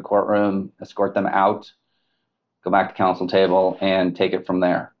back of the courtroom, escort them out, go back to counsel table, and take it from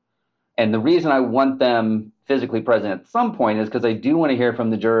there. And the reason I want them physically present at some point is because I do want to hear from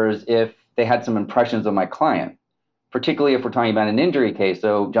the jurors if they had some impressions of my client, particularly if we're talking about an injury case.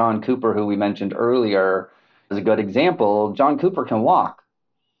 So John Cooper, who we mentioned earlier, is a good example. John Cooper can walk.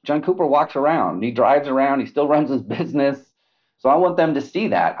 John Cooper walks around. He drives around. He still runs his business. So I want them to see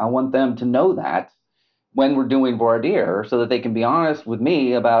that. I want them to know that when we're doing voir dire so that they can be honest with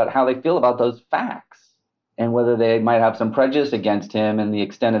me about how they feel about those facts and whether they might have some prejudice against him and the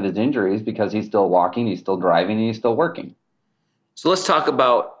extent of his injuries because he's still walking, he's still driving, and he's still working. So let's talk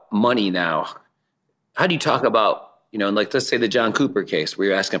about money now. How do you talk about, like let's say the John Cooper case where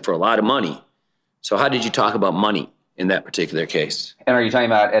you're asking for a lot of money. So how did you talk about money in that particular case? And are you talking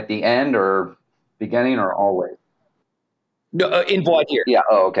about at the end or beginning or always? No, in voir dire. Yeah.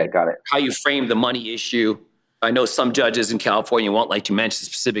 Oh, okay. Got it. How you frame the money issue. I know some judges in California won't like to mention a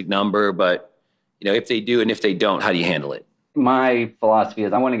specific number, but if they do and if they don't, how do you handle it? My philosophy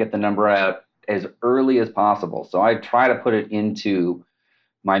is I want to get the number out as early as possible. So I try to put it into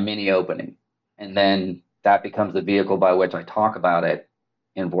my mini opening, and then that becomes the vehicle by which I talk about it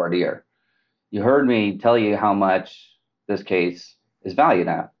in voir dire. You heard me tell you how much this case is valued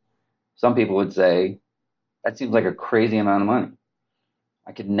at. Some people would say, that seems like a crazy amount of money.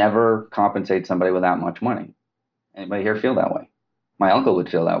 I could never compensate somebody with that much money. Anybody here feel that way? My uncle would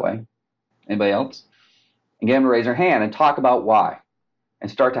feel that way. Anybody else? And get them to raise their hand and talk about why. And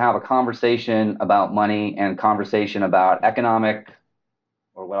start to have a conversation about money and conversation about economic,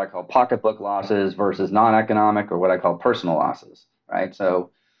 or what I call pocketbook losses versus non-economic, or what I call personal losses, right? So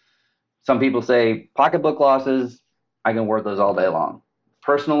some people say pocketbook losses, I can work those all day long.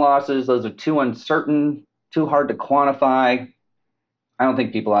 Personal losses, those are too uncertain, too hard to quantify. I don't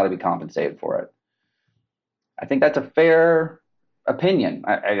think people ought to be compensated for it. I think that's a fair opinion.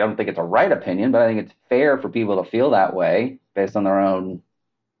 I don't think it's a right opinion, but I think it's fair for people to feel that way based on their own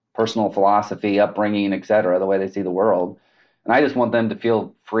personal philosophy, upbringing, et cetera, the way they see the world. And I just want them to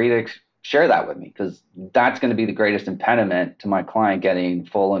feel free to share that with me because that's going to be the greatest impediment to my client getting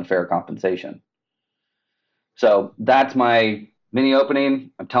full and fair compensation. So that's my mini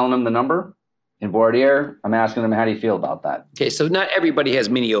opening. I'm telling them the number. In voir dire, I'm asking them, how do you feel about that? Okay, so not everybody has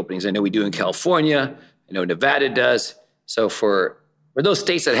mini openings. I know we do in California. I know Nevada does. So for those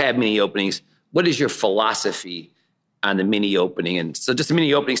states that have mini openings, what is your philosophy on the mini opening? And so just the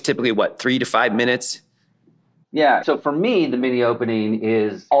mini opening is typically, 3 to 5 minutes? Yeah, so for me, the mini opening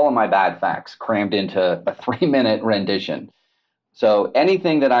is all of my bad facts crammed into a 3-minute rendition. So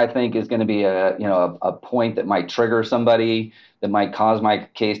anything that I think is going to be a point that might trigger somebody, that might cause my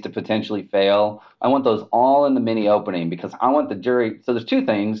case to potentially fail, I want those all in the mini opening because I want the jury. So there's two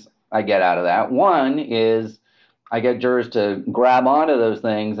things I get out of that. One is I get jurors to grab onto those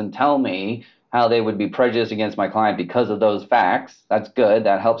things and tell me how they would be prejudiced against my client because of those facts. That's good.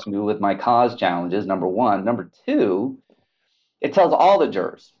 That helps me with my cause challenges, number one. Number two, it tells all the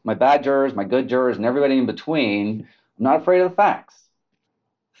jurors, my bad jurors, my good jurors, and everybody in between, I'm not afraid of the facts.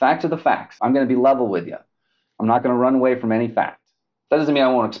 Facts are the facts. I'm going to be level with you. I'm not going to run away from any fact. That doesn't mean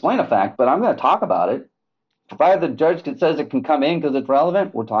I won't explain a fact, but I'm going to talk about it. If I have the judge that says it can come in because it's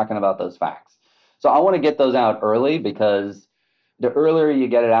relevant, we're talking about those facts. So I want to get those out early, because the earlier you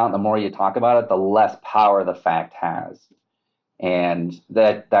get it out, the more you talk about it, the less power the fact has. And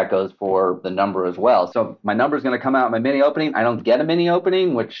that goes for the number as well. So my number is going to come out in my mini opening. I don't get a mini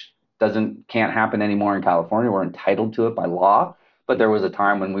opening, which can't happen anymore in California. We're entitled to it by law, but there was a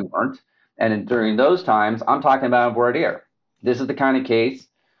time when we weren't. And during those times, I'm talking about voir dire. This is the kind of case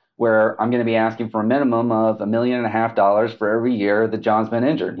where I'm going to be asking for a minimum of $1.5 million for every year that John's been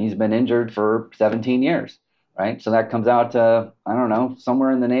injured. He's been injured for 17 years, right? So that comes out to, I don't know,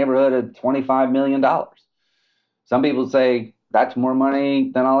 somewhere in the neighborhood of $25 million. Some people say that's more money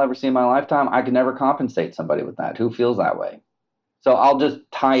than I'll ever see in my lifetime. I could never compensate somebody with that. Who feels that way? So I'll just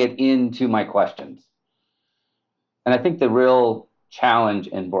tie it into my questions. And I think the real challenge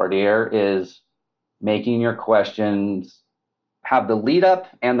in voir dire is making your questions have the lead up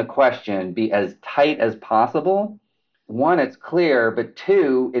and the question be as tight as possible. One, it's clear, but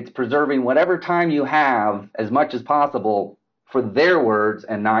two, it's preserving whatever time you have as much as possible for their words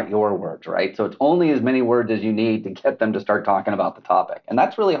and not your words, right? So it's only as many words as you need to get them to start talking about the topic. And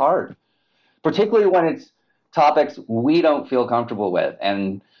that's really hard, particularly when it's topics we don't feel comfortable with.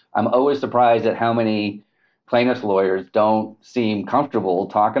 And I'm always surprised at how many plaintiffs' lawyers don't seem comfortable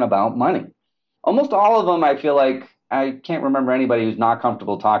talking about money. Almost all of them, I feel like, I can't remember anybody who's not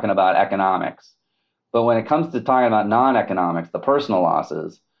comfortable talking about economics. But when it comes to talking about non-economics, the personal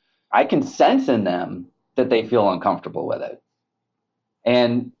losses, I can sense in them that they feel uncomfortable with it.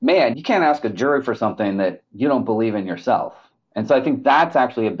 And man, you can't ask a jury for something that you don't believe in yourself. And so I think that's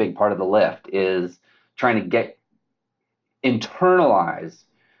actually a big part of the lift, is trying to internalize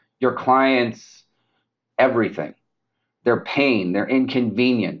your client's everything, their pain, their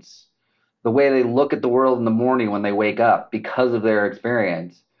inconvenience, the way they look at the world in the morning when they wake up because of their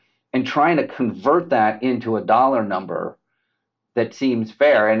experience, and trying to convert that into a dollar number that seems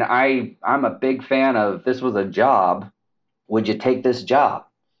fair. And I'm a big fan of, this was a job, would you take this job?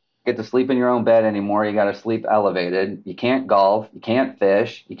 You get to sleep in your own bed anymore. You got to sleep elevated. You can't golf. You can't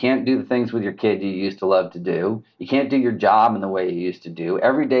fish. You can't do the things with your kid you used to love to do. You can't do your job in the way you used to do.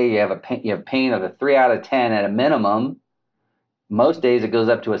 Every day you have pain of a 3 out of 10 at a minimum. Most days it goes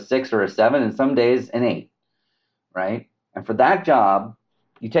up to a 6 or a 7, and some days an 8, right? And for that job,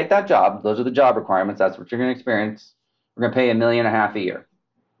 you take that job. Those are the job requirements. That's what you're going to experience. We're going to pay $1.5 million a year.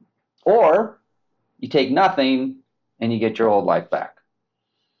 Or you take nothing and you get your old life back.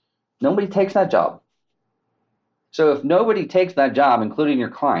 Nobody takes that job. So if nobody takes that job, including your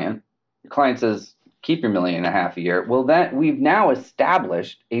client says, keep your $1.5 million a year. Well, that we've now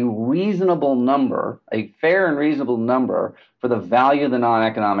established a reasonable number, a fair and reasonable number for the value of the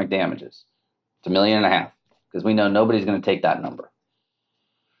non-economic damages. It's $1.5 million, because we know nobody's going to take that number.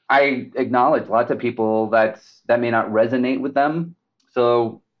 I acknowledge lots of people that may not resonate with them,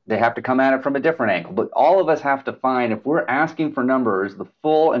 so they have to come at it from a different angle. But all of us have to find, if we're asking for numbers, the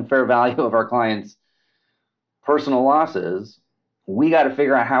full and fair value of our clients' personal losses, we got to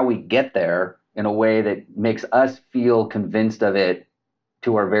figure out how we get there in a way that makes us feel convinced of it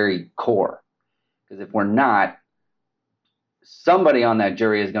to our very core. Because if we're not, somebody on that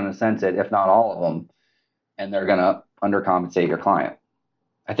jury is going to sense it, if not all of them, and they're going to undercompensate your client.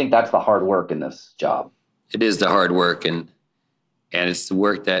 I think that's the hard work in this job. It is the hard work, and it's the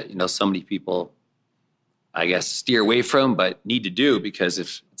work that, so many people, I guess, steer away from, but need to do, because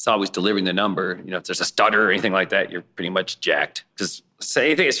if it's always delivering the number, if there's a stutter or anything like that, you're pretty much jacked. Because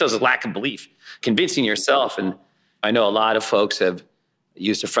anything that shows a lack of belief, convincing yourself. And I know a lot of folks have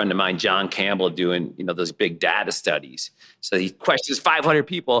used a friend of mine, John Campbell, doing, those big data studies. So he questions 500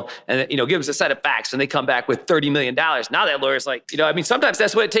 people and, gives a set of facts, and they come back with $30 million. Now that lawyer's like, sometimes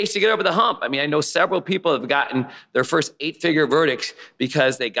that's what it takes to get over the hump. I know several people have gotten their first 8-figure verdicts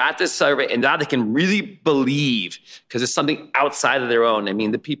because they got this survey, and now they can really believe, because it's something outside of their own.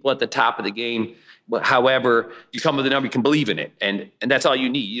 The people at the top of the game, however you come with a number, you can believe in it. And that's all you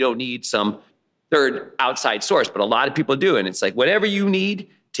need. You don't need some third outside source, but a lot of people do. And it's like, whatever you need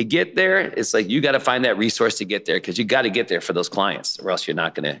to get there, it's like, you got to find that resource to get there, because you got to get there for those clients, or else you're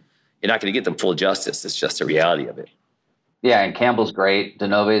not going to get them full justice. It's just the reality of it. Yeah. And Campbell's great.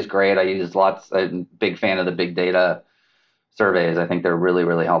 Denove is great. I'm a big fan of the big data surveys. I think they're really,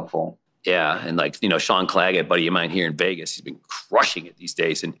 really helpful. Yeah. And like, Sean Claggett, buddy of mine here in Vegas, he's been crushing it these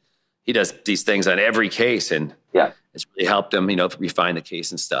days. And he does these things on every case. And it's really helped him, refine the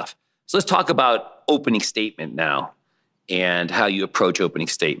case and stuff. So let's talk about opening statement now and how you approach opening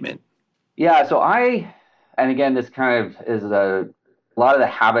statement. Yeah. So and again, this kind of is a lot of the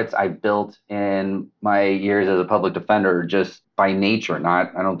habits I built in my years as a public defender just by nature.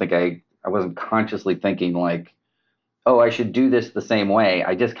 I don't think I wasn't consciously thinking like, oh, I should do this the same way.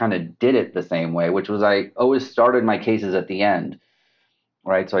 I just kind of did it the same way, which was I always started my cases at the end,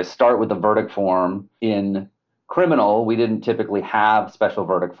 right? So I start with the verdict form. In criminal, we didn't typically have special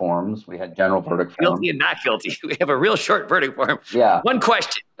verdict forms. We had general verdict forms. Guilty and not guilty. We have a real short verdict form. Yeah. One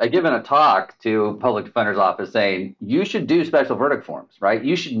question. I've given a talk to public defender's office saying, you should do special verdict forms, right?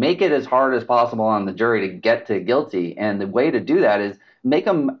 You should make it as hard as possible on the jury to get to guilty. And the way to do that is make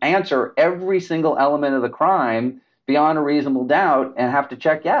them answer every single element of the crime beyond a reasonable doubt and have to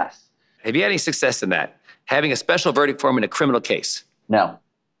check yes. Have you had any success in that? Having a special verdict form in a criminal case? No.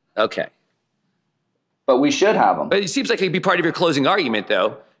 Okay. But we should have them. But it seems like it'd be part of your closing argument,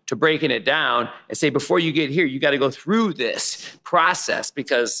 though, to breaking it down and say, before you get here, you got to go through this process,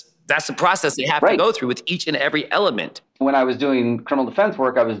 because that's the process they have to go through with each and every element. When I was doing criminal defense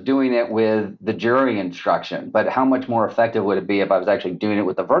work, I was doing it with the jury instruction. But how much more effective would it be if I was actually doing it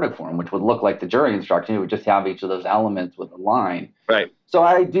with the verdict form, which would look like the jury instruction? It would just have each of those elements with a line. Right. So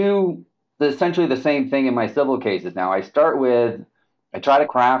I do essentially the same thing in my civil cases now. I try to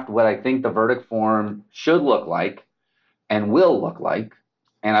craft what I think the verdict form should look like and will look like.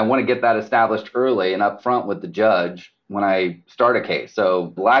 And I want to get that established early and up front with the judge when I start a case.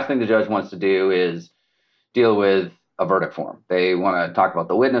 So the last thing the judge wants to do is deal with a verdict form. They want to talk about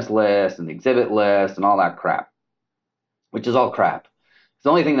the witness list and the exhibit list and all that crap, which is all crap. The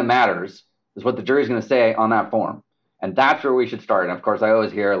only thing that matters is what the jury's going to say on that form. And that's where we should start. And of course, I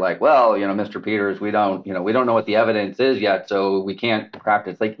always hear like, well, Mr. Peters, we don't know what the evidence is yet, so we can't craft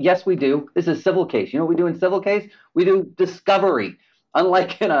it. It's like, yes, we do. This is a civil case. You know what we do in civil case? We do discovery.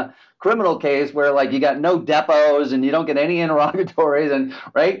 Unlike in a criminal case where like you got no depots and you don't get any interrogatories and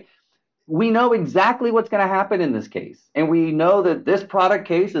right. We know exactly what's going to happen in this case. And we know that this product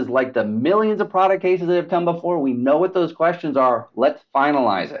case is like the millions of product cases that have come before. We know what those questions are. Let's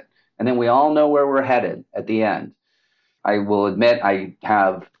finalize it. And then we all know where we're headed at the end. I will admit I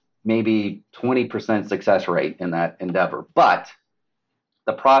have maybe 20% success rate in that endeavor, but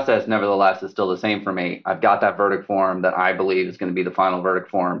the process nevertheless is still the same for me. I've got that verdict form that I believe is going to be the final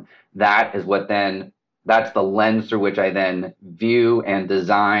verdict form. That's the lens through which I then view and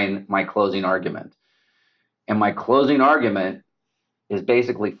design my closing argument. And my closing argument is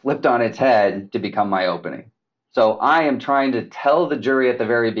basically flipped on its head to become my opening. So I am trying to tell the jury at the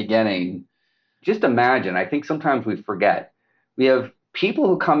very beginning, just imagine, I think sometimes we forget. We have people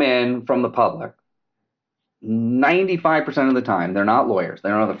who come in from the public, 95% of the time, they're not lawyers. They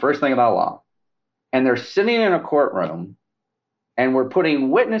don't know the first thing about law. And they're sitting in a courtroom and we're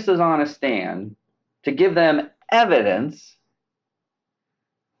putting witnesses on a stand to give them evidence.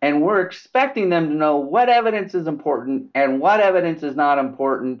 And we're expecting them to know what evidence is important and what evidence is not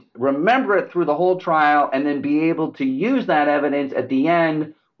important, remember it through the whole trial, and then be able to use that evidence at the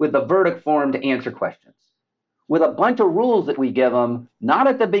end with the verdict form to answer questions. With a bunch of rules that we give them, not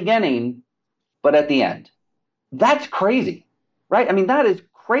at the beginning, but at the end. That's crazy, right? I mean, that is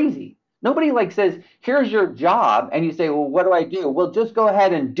crazy. Nobody says, here's your job. And you say, well, what do I do? Well, just go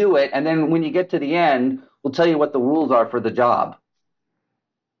ahead and do it. And then when you get to the end, we'll tell you what the rules are for the job,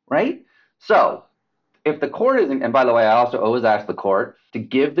 right? So if the court isn't, and by the way, I also always ask the court to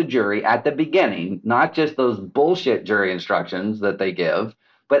give the jury at the beginning, not just those bullshit jury instructions that they give,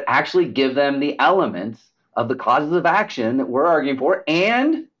 but actually give them the elements of the causes of action that we're arguing for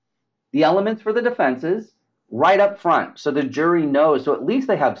and the elements for the defenses right up front so the jury knows, so at least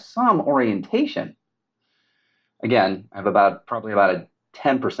they have some orientation. Again, I have probably about a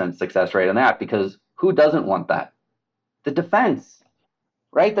 10% success rate on that, because who doesn't want that? The defense,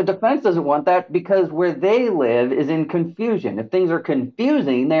 right? The defense doesn't want that because where they live is in confusion. If things are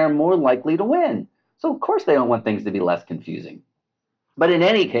confusing, they are more likely to win. So of course they don't want things to be less confusing. But in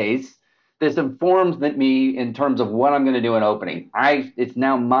any case, this informs me in terms of what I'm going to do in opening. It's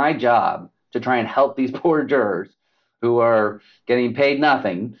now my job to try and help these poor jurors who are getting paid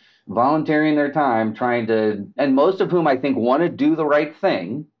nothing, volunteering their time, and most of whom I think want to do the right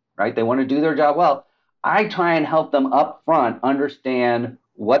thing, right? They want to do their job well. I try and help them up front understand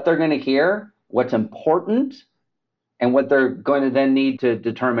what they're going to hear, what's important, and what they're going to then need to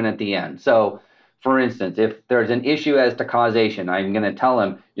determine at the end. So For instance, if there's an issue as to causation, I'm going to tell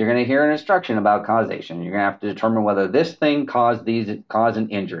them, you're going to hear an instruction about causation. You're going to have to determine whether this thing caused an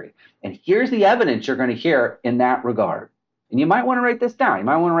injury. And here's the evidence you're going to hear in that regard. And you might want to write this down. You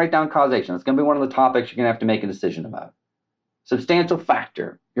might want to write down causation. It's going to be one of the topics you're going to have to make a decision about. Substantial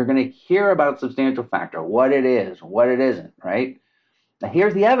factor. You're going to hear about substantial factor, what it is, what it isn't, right? Now,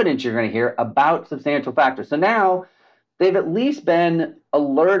 here's the evidence you're going to hear about substantial factor. So now they've at least been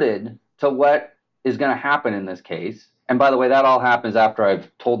alerted to what is going to happen in this case. And by the way, that all happens after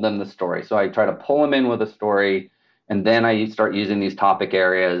I've told them the story. So I try to pull them in with a story, and then I start using these topic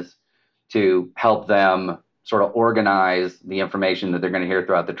areas to help them sort of organize the information that they're going to hear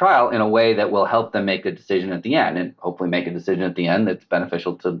throughout the trial in a way that will help them make a decision at the end, and hopefully make a decision at the end that's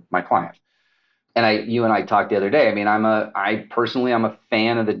beneficial to my client. And you and I talked the other day. I mean, I personally, I'm a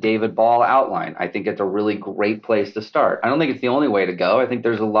fan of the David Ball outline. I think it's a really great place to start. I don't think it's the only way to go. I think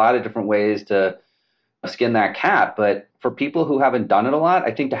there's a lot of different ways to skin that cat. But for people who haven't done it a lot,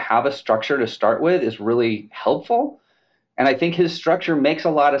 I think to have a structure to start with is really helpful. And I think his structure makes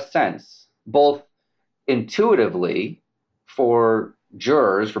a lot of sense, both intuitively for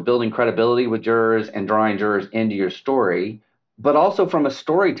jurors, for building credibility with jurors and drawing jurors into your story, but also from a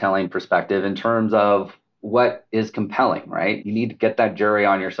storytelling perspective in terms of what is compelling, right? You need to get that jury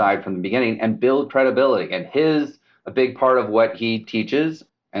on your side from the beginning and build credibility. And a big part of what he teaches,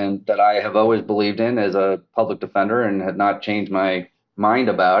 and that I have always believed in as a public defender and had not changed my mind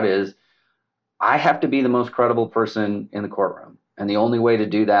about, is I have to be the most credible person in the courtroom. And the only way to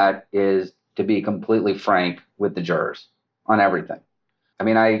do that is to be completely frank with the jurors on everything. I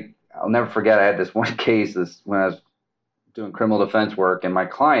mean, I'll never forget, I had this one case when I was doing criminal defense work, and my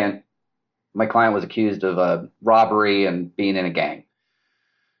client was accused of a robbery and being in a gang.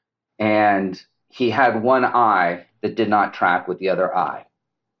 And he had one eye that did not track with the other eye.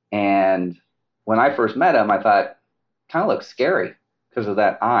 And when I first met him, I thought, kind of looks scary because of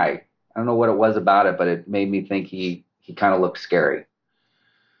that eye. I don't know what it was about it, but it made me think he kind of looked scary.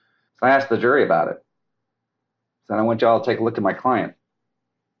 So I asked the jury about it. So I want y'all to take a look at my client.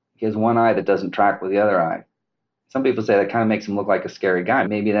 He has one eye that doesn't track with the other eye. Some people say that kind of makes him look like a scary guy.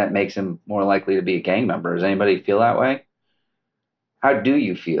 Maybe that makes him more likely to be a gang member. Does anybody feel that way? How do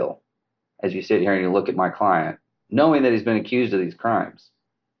you feel as you sit here and you look at my client, knowing that he's been accused of these crimes?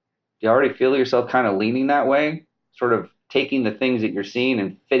 Do you already feel yourself kind of leaning that way, sort of taking the things that you're seeing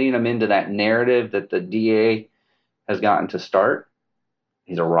and fitting them into that narrative that the DA has gotten to start?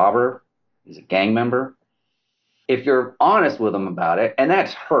 He's a robber. He's a gang member. If you're honest with them about it, and that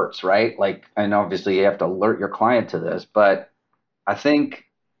hurts, right? Like, and obviously you have to alert your client to this, but I think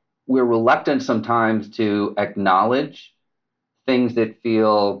we're reluctant sometimes to acknowledge things that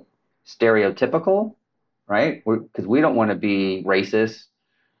feel stereotypical, right? Because we don't want to be racist.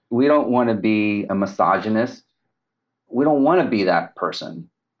 We don't want to be a misogynist. We don't want to be that person.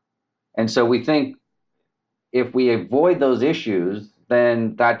 And so we think if we avoid those issues,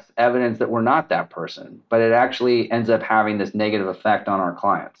 then that's evidence that we're not that person. But it actually ends up having this negative effect on our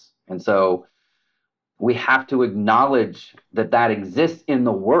clients. And so we have to acknowledge that that exists in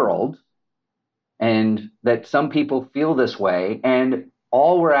the world and that some people feel this way. And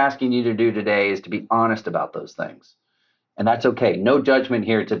all we're asking you to do today is to be honest about those things. And that's okay. No judgment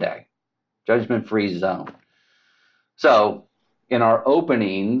here today. Judgment-free zone. So in our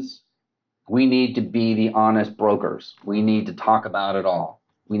openings, we need to be the honest brokers. We need to talk about it all.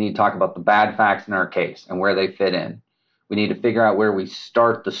 We need to talk about the bad facts in our case and where they fit in. We need to figure out where we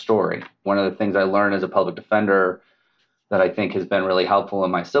start the story. One of the things I learned as a public defender that I think has been really helpful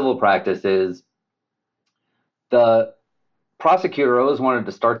in my civil practice is the prosecutor always wanted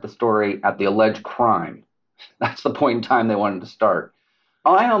to start the story at the alleged crime. That's the point in time they wanted to start.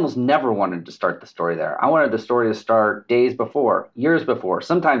 I almost never wanted to start the story there. I wanted the story to start days before, years before,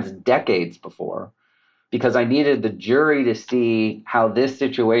 sometimes decades before, because I needed the jury to see how this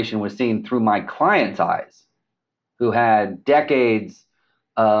situation was seen through my client's eyes, who had decades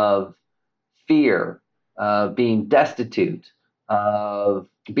of fear, of being destitute, of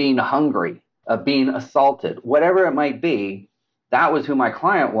being hungry, of being assaulted, whatever it might be. That was who my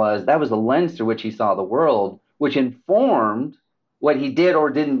client was. That was the lens through which he saw the world, which informed what he did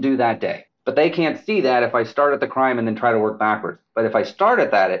or didn't do that day. But they can't see that if I start at the crime and then try to work backwards. But if I start at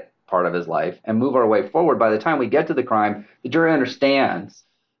that part of his life and move our way forward, by the time we get to the crime, the jury understands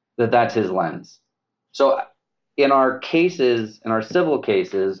that that's his lens. So in our cases, in our civil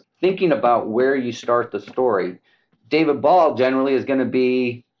cases, thinking about where you start the story, David Ball generally is going to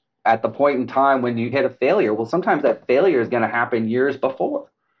be at the point in time when you hit a failure. Well, sometimes that failure is going to happen years before.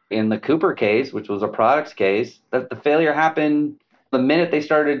 In the Cooper case, which was a products case, that the failure happened the minute they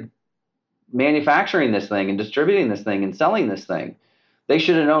started manufacturing this thing and distributing this thing and selling this thing. They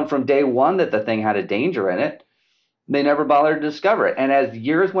should have known from day one that the thing had a danger in it. They never bothered to discover it. And as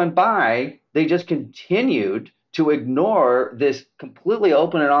years went by, they just continued to ignore this completely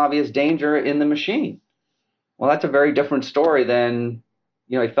open and obvious danger in the machine. Well, that's a very different story than,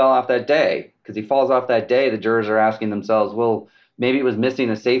 he fell off that day. Because he falls off that day, the jurors are asking themselves, well, maybe it was missing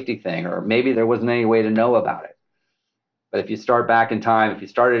a safety thing, or maybe there wasn't any way to know about it. But if you start back in time, if you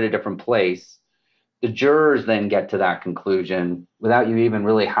start at a different place, the jurors then get to that conclusion without you even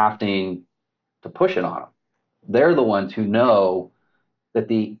really having to push it on them. They're the ones who know that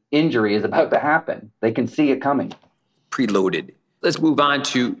the injury is about to happen. They can see it coming. Preloaded. Let's move on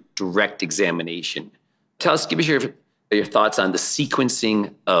to direct examination. Give us your thoughts on the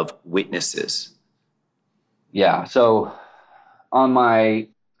sequencing of witnesses. Yeah, so now I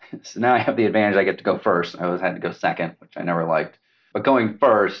have the advantage I get to go first. I always had to go second, which I never liked. But going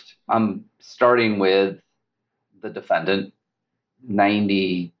first, I'm starting with the defendant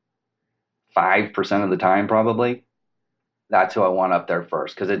 95% of the time, probably. That's who I want up there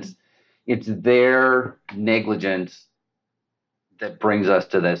first, because it's their negligence that brings us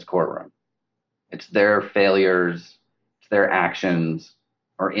to this courtroom. It's their failures, it's their actions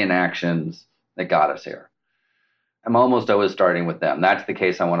or inactions that got us here. I'm almost always starting with them. That's the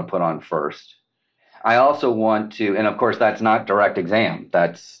case I want to put on first. I also want to, and of course that's not direct exam.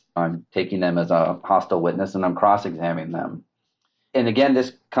 I'm taking them as a hostile witness and I'm cross-examining them. And again,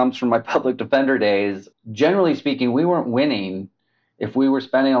 this comes from my public defender days. Generally speaking, we weren't winning if we were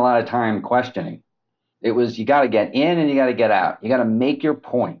spending a lot of time questioning. It was, you got to get in and you got to get out. You got to make your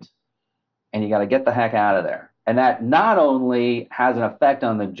point and you got to get the heck out of there. And that not only has an effect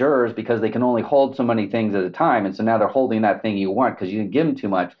on the jurors because they can only hold so many things at a time. And so now they're holding that thing you want because you didn't give them too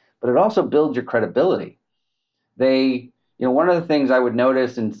much, but it also builds your credibility. One of the things I would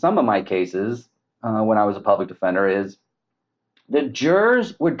notice in some of my cases when I was a public defender is the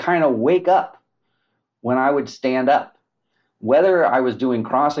jurors would kind of wake up when I would stand up, whether I was doing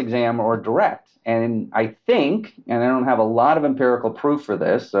cross-exam or direct. And I think, and I don't have a lot of empirical proof for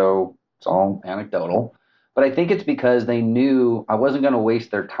this, so it's all anecdotal, but I think it's because they knew I wasn't going to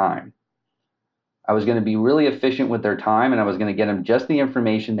waste their time. I was going to be really efficient with their time, and I was going to get them just the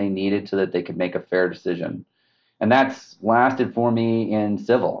information they needed so that they could make a fair decision. And that's lasted for me in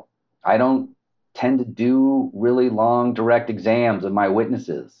civil. I don't tend to do really long direct exams of my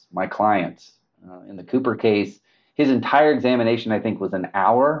witnesses, my clients. In the Cooper case, his entire examination, I think, was an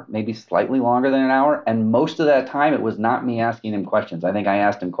hour, maybe slightly longer than an hour. And most of that time, it was not me asking him questions. I think I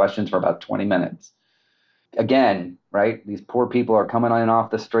asked him questions for about 20 minutes. Again, right? These poor people are coming in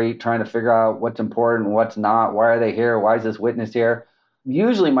off the street trying to figure out what's important, what's not. Why are they here? Why is this witness here?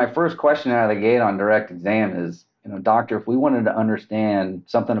 Usually my first question out of the gate on direct exam is, doctor, if we wanted to understand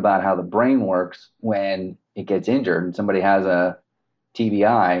something about how the brain works when it gets injured and somebody has a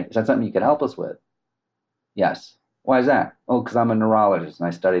TBI, is that something you could help us with? Yes. Why is that? Oh, because I'm a neurologist and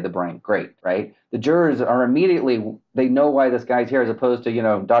I study the brain. Great, right? The jurors are immediately, they know why this guy's here as opposed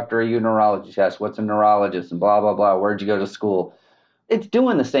to, doctor, are you a neurologist? Yes. What's a neurologist? And blah, blah, blah. Where'd you go to school? It's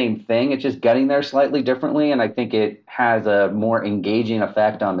doing the same thing. It's just getting there slightly differently. And I think it has a more engaging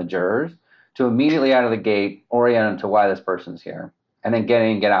effect on the jurors to immediately out of the gate orient them to why this person's here and then get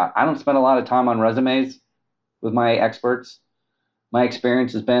in and get out. I don't spend a lot of time on resumes with my experts. My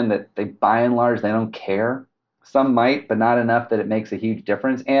experience has been that they, by and large, they don't care. Some might, but not enough that it makes a huge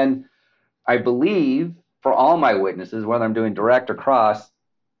difference. And I believe for all my witnesses, whether I'm doing direct or cross,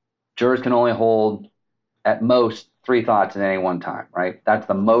 jurors can only hold at most 3 thoughts at any one time, right? That's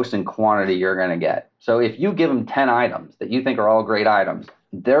the most in quantity you're going to get. So if you give them 10 items that you think are all great items,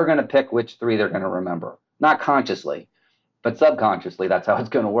 they're going to pick which 3 they're going to remember. Not consciously, but subconsciously, that's how it's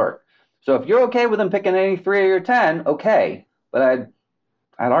going to work. So if you're okay with them picking any 3 of your 10, okay. But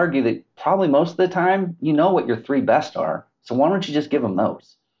I'd argue that probably most of the time, you know what your 3 best are. So why don't you just give them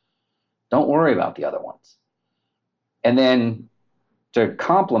those? Don't worry about the other ones. And then to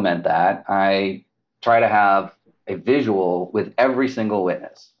complement that, I try to have a visual with every single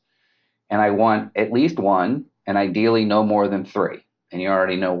witness. And I want at least 1, and ideally no more than 3. And you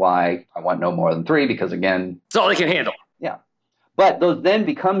already know why I want no more than 3, because again, it's all they can handle. Yeah. But those then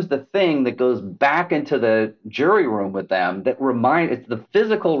becomes the thing that goes back into the jury room with them that it's the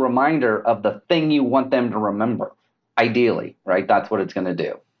physical reminder of the thing you want them to remember. Ideally, right? That's what it's going to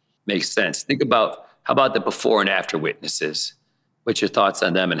do. Makes sense. How about the before and after witnesses? What's your thoughts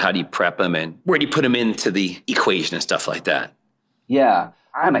on them and how do you prep them and where do you put them into the equation and stuff like that? Yeah,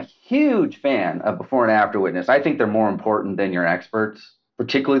 I'm a huge fan of before and after witness. I think they're more important than your experts,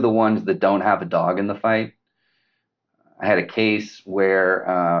 particularly the ones that don't have a dog in the fight. I had a case where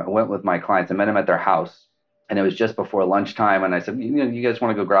I went with my clients. I met them at their house, and it was just before lunchtime. And I said, you guys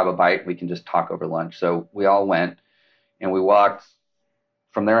want to go grab a bite? We can just talk over lunch. So we all went, and we walked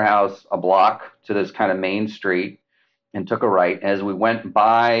from their house a block to this kind of main street and took a right. As we went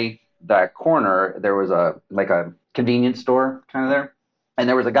by that corner, there was a convenience store kind of there. And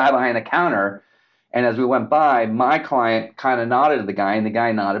there was a guy behind the counter. And as we went by, my client kind of nodded to the guy, and the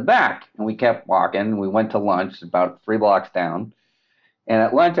guy nodded back. And we kept walking. We went to lunch about 3 blocks down. And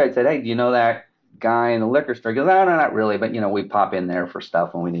at lunch, I said, hey, do you know that guy in the liquor store? He goes, no, not really. But, we pop in there for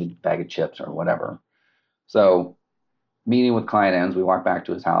stuff when we need a bag of chips or whatever. So meeting with client ends, we walk back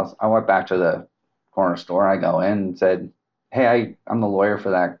to his house. I walk back to the corner store. I go in and said, hey, I'm the lawyer for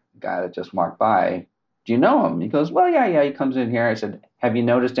that guy that just walked by. Do you know him? He goes, well, yeah, he comes in here. I said, have you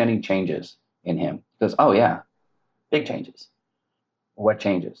noticed any changes in him? He goes, oh, yeah, big changes. What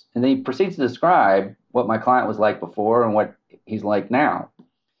changes? And then he proceeds to describe what my client was like before and what he's like now.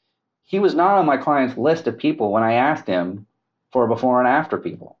 He was not on my client's list of people when I asked him for before and after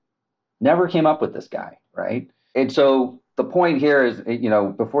people. Never came up with this guy, right? And so the point here is,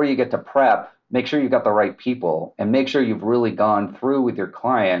 before you get to prep, make sure you've got the right people and make sure you've really gone through with your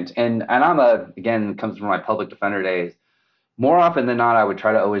client. And again, comes from my public defender days. More often than not, I would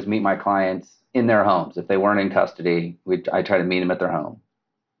try to always meet my clients in their homes. If they weren't in custody, I try to meet them at their home.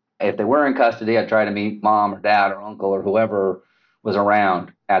 If they were in custody, I'd try to meet mom or dad or uncle or whoever was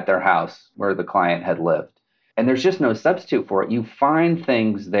around at their house where the client had lived. And there's just no substitute for it. You find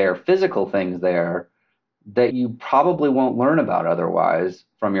things there, physical things there, that you probably won't learn about otherwise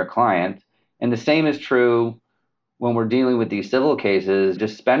from your client. And the same is true when we're dealing with these civil cases.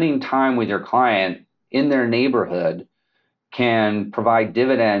 Just spending time with your client in their neighborhood can provide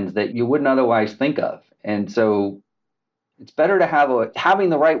dividends that you wouldn't otherwise think of. And so it's better to having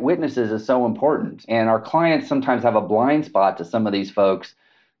the right witnesses is so important. And our clients sometimes have a blind spot to some of these folks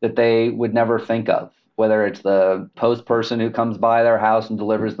that they would never think of, whether it's the post person who comes by their house and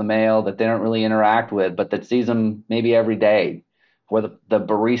delivers the mail that they don't really interact with, but that sees them maybe every day, or the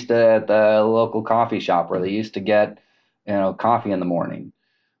barista at the local coffee shop where they used to get, coffee in the morning.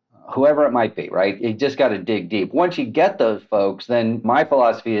 Whoever it might be, right? You just got to dig deep. Once you get those folks, then my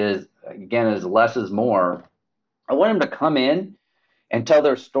philosophy is less is more. I want them to come in and tell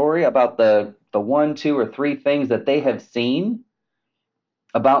their story about the 1, 2, or 3 things that they have seen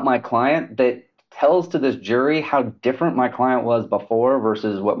about my client that tells to this jury how different my client was before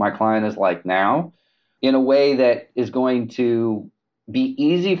versus what my client is like now, in a way that is going to be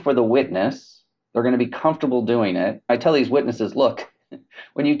easy for the witness. They're going to be comfortable doing it. I tell these witnesses, look,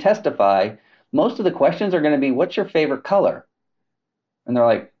 when you testify, most of the questions are going to be, what's your favorite color? And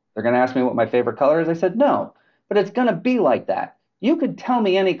they're going to ask me what my favorite color is. I said, no, but it's going to be like that. You could tell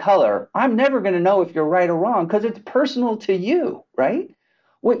me any color. I'm never going to know if you're right or wrong because it's personal to you, right?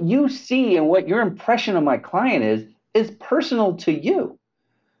 What you see and what your impression of my client is personal to you.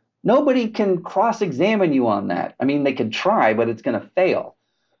 Nobody can cross-examine you on that. I mean, they could try, but it's going to fail.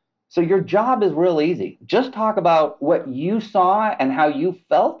 So your job is real easy. Just talk about what you saw and how you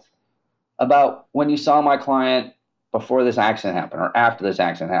felt about when you saw my client before this accident happened or after this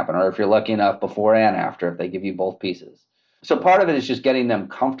accident happened, or if you're lucky enough, before and after, if they give you both pieces. So part of it is just getting them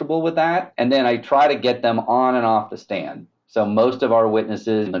comfortable with that. And then I try to get them on and off the stand. So most of our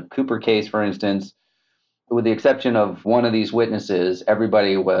witnesses, in the Cooper case, for instance, with the exception of one of these witnesses,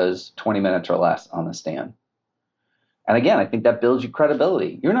 everybody was 20 minutes or less on the stand. And again, I think that builds you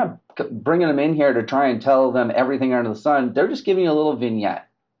credibility. You're not bringing them in here to try and tell them everything under the sun. They're just giving you a little vignette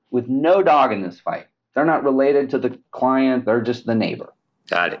with no dog in this fight. They're not related to the client. They're just the neighbor.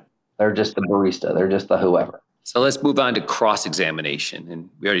 Got it. They're just the barista. They're just the whoever. So let's move on to cross-examination. And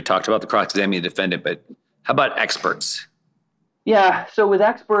we already talked about the cross-examining the defendant, but how about experts? Yeah, so with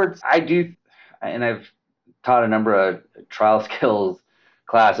experts, I do, and I've taught a number of trial skills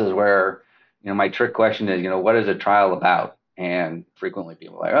classes where, my trick question is, what is a trial about? And frequently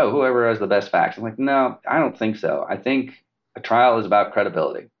people are like, oh, whoever has the best facts. I'm like, no, I don't think so. I think a trial is about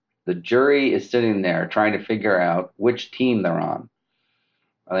credibility. The jury is sitting there trying to figure out which team they're on.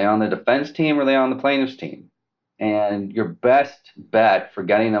 Are they on the defense team or are they on the plaintiff's team? And your best bet for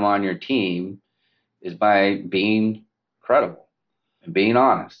getting them on your team is by being credible and being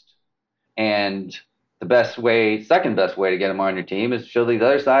honest. And the second best way to get them on your team is to show the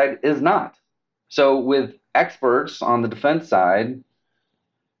other side is not. So with experts on the defense side,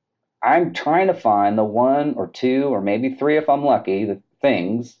 I'm trying to find the 1 or 2 or maybe 3, if I'm lucky, the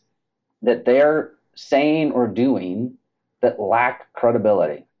things that they're saying or doing that lack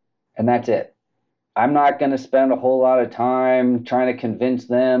credibility. And that's it. I'm not going to spend a whole lot of time trying to convince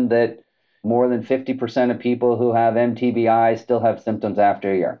them that, more than 50% of people who have MTBI still have symptoms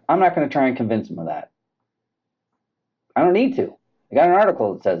after a year. I'm not going to try and convince them of that. I don't need to. I got an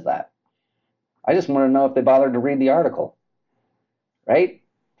article that says that. I just want to know if they bothered to read the article, right?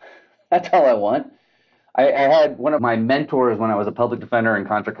 That's all I want. I had one of my mentors when I was a public defender in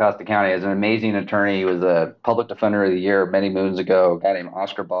Contra Costa County as an amazing attorney. He was a public defender of the year many moons ago, a guy named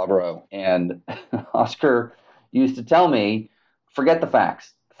Oscar Bobrow. And Oscar used to tell me, forget the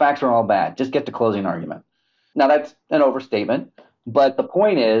facts. The facts are all bad. Just get to closing argument. Now, that's an overstatement. But the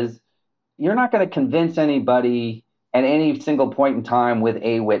point is, you're not going to convince anybody at any single point in time with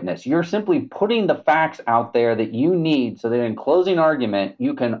a witness. You're simply putting the facts out there that you need so that in closing argument,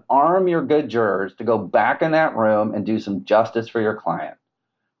 you can arm your good jurors to go back in that room and do some justice for your client.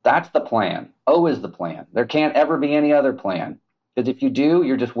 That's the plan. O is the plan. There can't ever be any other plan. Because if you do,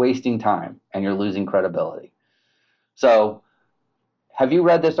 you're just wasting time and you're losing credibility. So, have you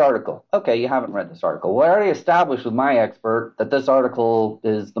read this article? Okay, you haven't read this article. Well, I already established with my expert that this article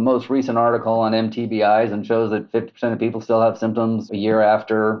is the most recent article on MTBIs and shows that 50% of people still have symptoms a year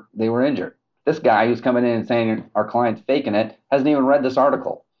after they were injured. This guy who's coming in and saying our client's faking it hasn't even read this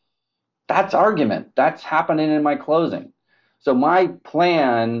article. That's argument. That's happening in my closing. So my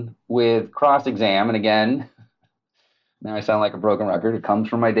plan with cross-exam, and again, now I sound like a broken record. It comes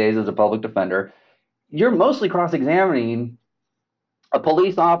from my days as a public defender. You're mostly cross-examining a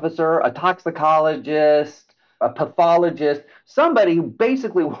police officer, a toxicologist, a pathologist, somebody who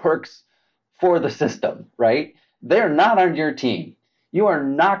basically works for the system, right? They're not on your team. You are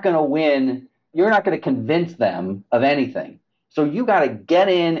not going to win. You're not going to convince them of anything. So you got to get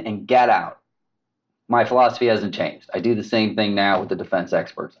in and get out. My philosophy hasn't changed. I do the same thing now with the defense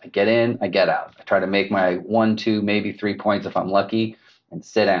experts. I get in, I get out. I try to make my 1, 2, maybe 3 points if I'm lucky and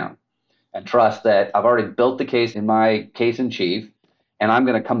sit down and trust that I've already built the case in my case in chief. And I'm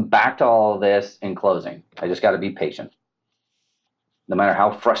going to come back to all of this in closing. I just got to be patient. No matter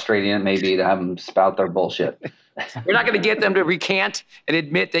how frustrating it may be to have them spout their bullshit. You're not going to get them to recant and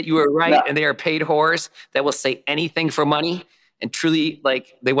admit that you were right and they are paid whores that will say anything for money and truly,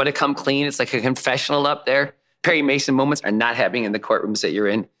 like, they want to come clean. It's like a confessional up there. Perry Mason moments are not happening in the courtrooms that you're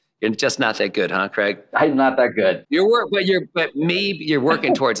in. You're just not that good, huh, Craig? I'm not that good. But maybe you're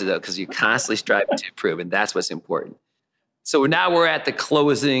working towards it, though, because you constantly strive to improve, and that's what's important. So now we're at the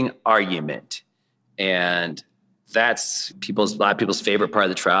closing argument, and that's a lot of people's favorite part of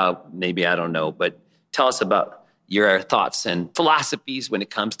the trial. Maybe, I don't know, but tell us about your thoughts and philosophies when it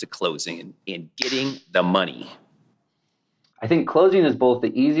comes to closing and getting the money. I think closing is both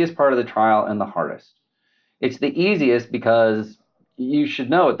the easiest part of the trial and the hardest. It's the easiest because you should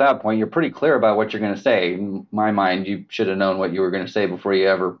know at that point, you're pretty clear about what you're going to say. In my mind, you should have known what you were going to say before you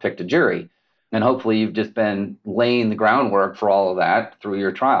ever picked a jury. And hopefully you've just been laying the groundwork for all of that through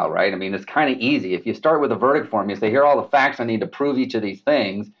your trial, right? I mean, it's kind of easy. If you start with a verdict form, you say, here are all the facts I need to prove each of these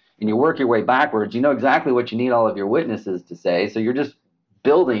things, and you work your way backwards, you know exactly what you need all of your witnesses to say. So you're just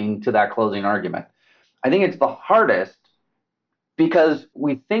building to that closing argument. I think it's the hardest because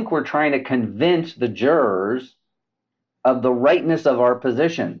we think we're trying to convince the jurors of the rightness of our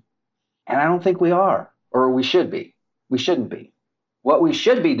position. And I don't think we are, or we should be. We shouldn't be. What we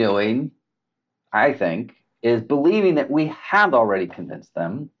should be doing, I think, is believing that we have already convinced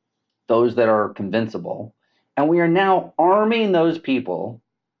them, those that are convincible, and we are now arming those people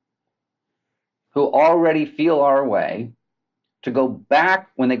who already feel our way to go back,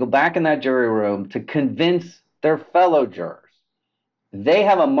 when they go back in that jury room, to convince their fellow jurors. They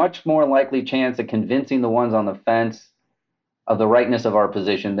have a much more likely chance of convincing the ones on the fence of the rightness of our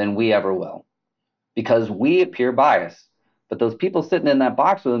position than we ever will, because we appear biased. But those people sitting in that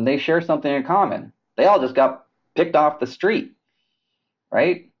box with them, they share something in common. They all just got picked off the street,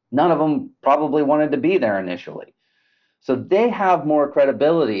 right? None of them probably wanted to be there initially. So they have more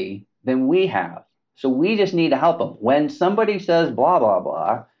credibility than we have. So we just need to help them. When somebody says blah, blah,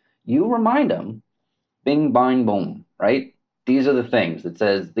 blah, you remind them, bing, bang, boom, right? These are the things that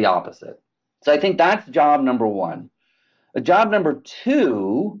says the opposite. So I think that's job number one. Job number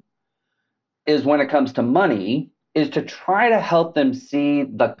two is when it comes to money, is to try to help them see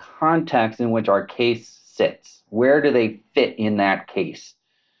the context in which our case sits. Where do they fit in that case?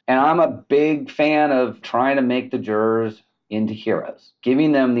 And I'm a big fan of trying to make the jurors into heroes,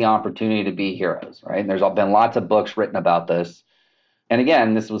 giving them the opportunity to be heroes, right? And there's been lots of books written about this. And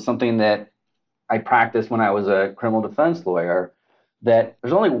again, this was something that I practiced when I was a criminal defense lawyer, that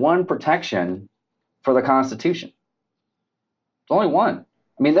there's only one protection for the Constitution. There's only one.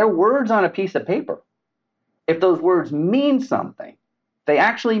 I mean, they're words on a piece of paper. If those words mean something, they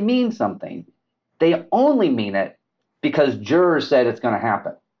actually mean something. They only mean it because jurors said it's going to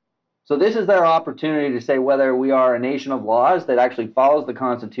happen. So this is their opportunity to say whether we are a nation of laws that actually follows the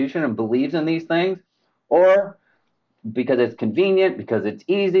Constitution and believes in these things, or because it's convenient, because it's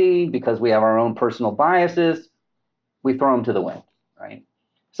easy, because we have our own personal biases, we throw them to the wind, right?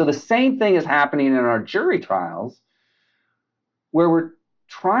 So the same thing is happening in our jury trials, where we're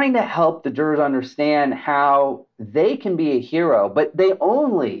trying to help the jurors understand how they can be a hero, but they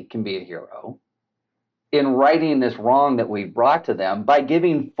only can be a hero in righting this wrong that we've brought to them by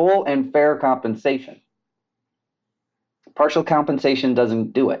giving full and fair compensation. Partial compensation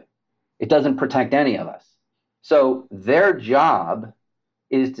doesn't do it. It doesn't protect any of us. So their job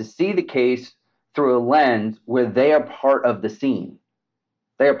is to see the case through a lens where they are part of the scene.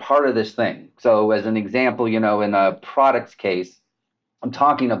 They are part of this thing. So as an example, in a products case, I'm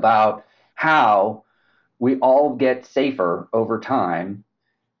talking about how we all get safer over time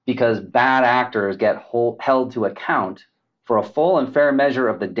because bad actors get held to account for a full and fair measure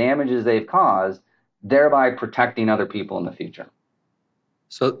of the damages they've caused, thereby protecting other people in the future.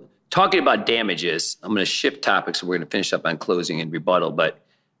 So talking about damages, I'm going to shift topics. We're going to finish up on closing and rebuttal, but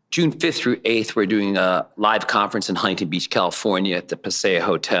June 5th through 8th, we're doing a live conference in Huntington Beach, California at the Paseo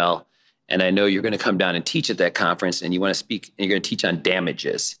Hotel. And I know you're going to come down and teach at that conference, and you want to speak, and you're going to teach on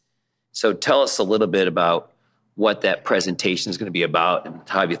damages. So tell us a little bit about what that presentation is going to be about, and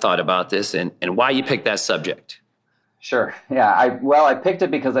how have you thought about this, and why you picked that subject. Sure. Yeah. I picked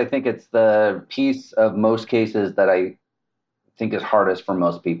it because I think it's the piece of most cases that I think is hardest for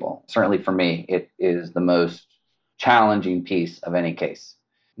most people. Certainly for me, it is the most challenging piece of any case.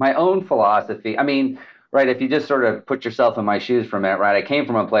 My own philosophy, right, if you just sort of put yourself in my shoes for a minute, right, I came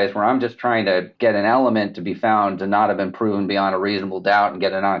from a place where I'm just trying to get an element to be found to not have been proven beyond a reasonable doubt and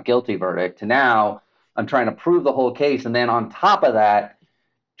get a not guilty verdict, to now I'm trying to prove the whole case, and then on top of that,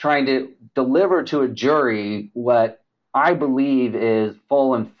 trying to deliver to a jury what I believe is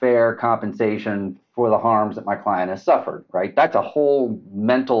full and fair compensation for the harms that my client has suffered, right? That's a whole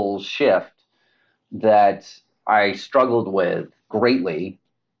mental shift that I struggled with greatly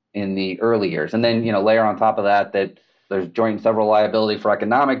in the early years. And then, layer on top of that there's joint and several liability for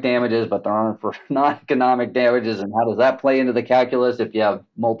economic damages, but there aren't for non-economic damages. And how does that play into the calculus if you have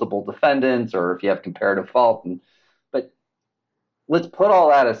multiple defendants or if you have comparative fault? But let's put all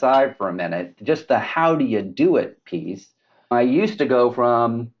that aside for a minute. Just the how do you do it piece. I used to go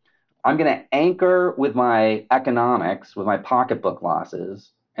from, I'm going to anchor with my economics, with my pocketbook losses,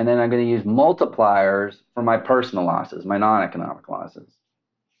 and then I'm going to use multipliers for my personal losses, my non-economic losses.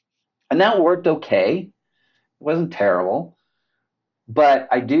 And that worked okay. It wasn't terrible. But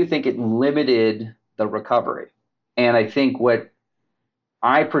I do think it limited the recovery. And I think what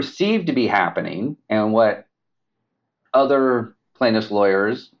I perceived to be happening, and what other plaintiffs'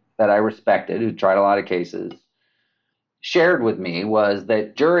 lawyers that I respected, who tried a lot of cases, shared with me, was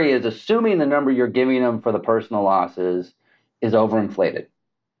that jury is assuming the number you're giving them for the personal losses is overinflated.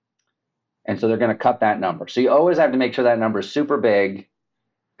 And so they're going to cut that number. So you always have to make sure that number is super big,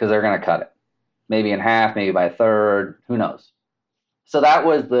 because they're going to cut it. Maybe in half, maybe by a third, who knows? So that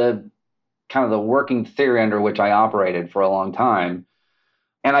was the kind of the working theory under which I operated for a long time.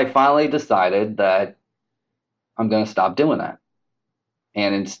 And I finally decided that I'm going to stop doing that.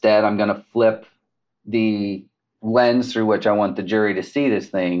 And instead, I'm going to flip the lens through which I want the jury to see this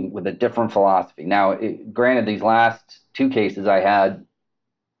thing with a different philosophy. Now, granted, these last two cases I had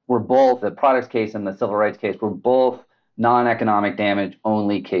were both, the products case and the civil rights case, were both non-economic damage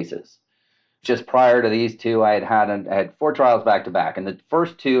only cases. Just prior to these two, I had 4 trials back to back, and the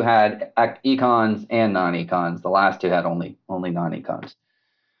first 2 had econs and non-econs. The last 2 had only non-econs.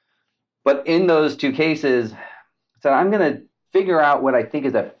 But in those 2 cases, I said, I'm going to figure out what I think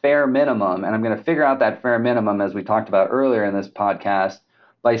is a fair minimum, and I'm going to figure out that fair minimum, as we talked about earlier in this podcast,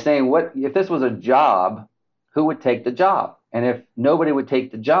 by saying, what if this was a job, who would take the job? And if nobody would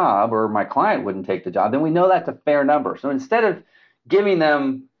take the job, or my client wouldn't take the job, then we know that's a fair number. So instead of giving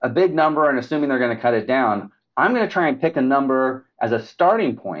them a big number and assuming they're going to cut it down, I'm going to try and pick a number as a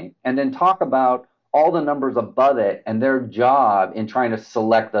starting point and then talk about all the numbers above it and their job in trying to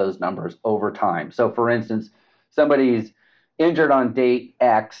select those numbers over time. So for instance, somebody's injured on date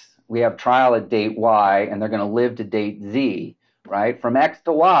X, we have trial at date Y, and they're going to live to date Z, right? From X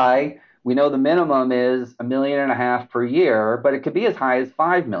to Y, we know the minimum is $1.5 million per year, but it could be as high as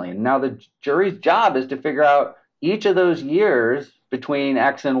 $5 million. Now, the jury's job is to figure out each of those years between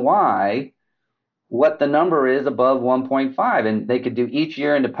X and Y, what the number is above 1.5. And they could do each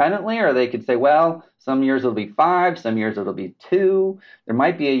year independently, or they could say, well, some years it'll be 5, some years it'll be 2. There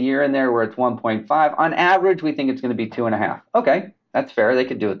might be a year in there where it's 1.5. On average, we think it's going to be 2.5. Okay, that's fair. They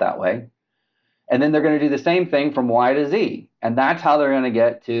could do it that way. And then they're going to do the same thing from Y to Z. And that's how they're going to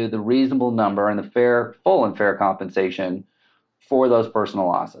get to the reasonable number and the full and fair compensation for those personal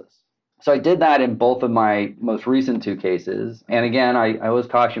losses. So I did that in both of my most recent two cases. And again, I always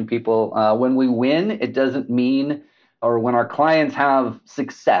caution people, when we win, it doesn't mean, or when our clients have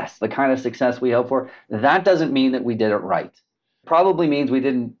success, the kind of success we hope for, that doesn't mean that we did it right. Probably means we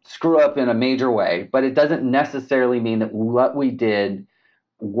didn't screw up in a major way, but it doesn't necessarily mean that what we did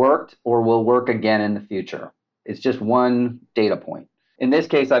worked or will work again in the future. It's just one data point. In this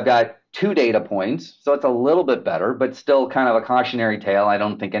case, I've got 2 data points, so it's a little bit better, but still kind of a cautionary tale. I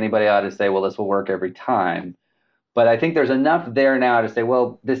don't think anybody ought to say, well, this will work every time. But I think there's enough there now to say,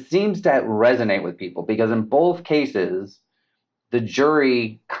 well, this seems to resonate with people, because in both cases, the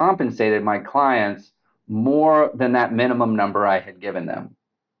jury compensated my clients more than that minimum number I had given them.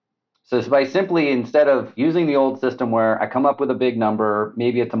 So by simply, instead of using the old system where I come up with a big number,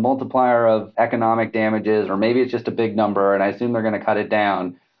 maybe it's a multiplier of economic damages, or maybe it's just a big number and I assume they're going to cut it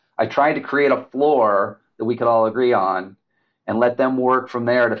down, I tried to create a floor that we could all agree on and let them work from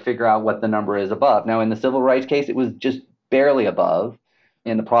there to figure out what the number is above. Now, in the civil rights case, it was just barely above.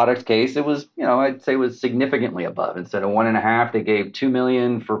 In the products case, it was, I'd say it was significantly above. Instead of 1.5, they gave $2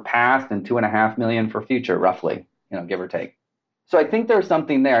 million for past and $2.5 million for future, roughly, give or take. So I think there's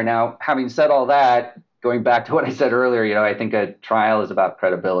something there. Now, having said all that, going back to what I said earlier, I think a trial is about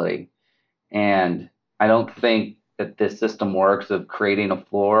credibility. And I don't think that this system works of creating a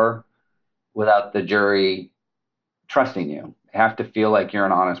floor without the jury trusting you. You have to feel like you're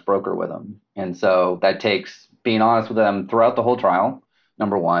an honest broker with them. And so that takes being honest with them throughout the whole trial,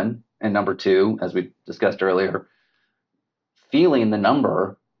 number one. And number two, as we discussed earlier, feeling the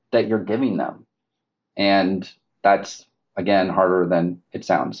number that you're giving them. And that's, again, harder than it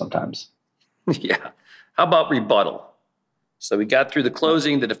sounds sometimes. Yeah. How about rebuttal? So we got through the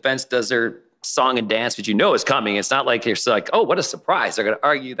closing. The defense does their song and dance, which is coming. It's not like it's like, oh, what a surprise. They're going to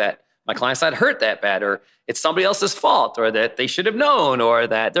argue that my client's not hurt that bad, or it's somebody else's fault, or that they should have known, or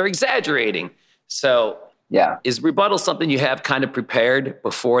that they're exaggerating. So yeah, is rebuttal something you have kind of prepared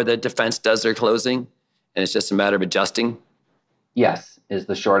before the defense does their closing, and it's just a matter of adjusting? Yes, is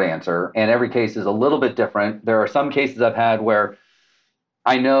the short answer. And every case is a little bit different. There are some cases I've had where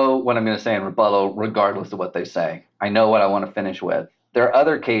I know what I'm going to say in rebuttal, regardless of what they say. I know what I want to finish with. There are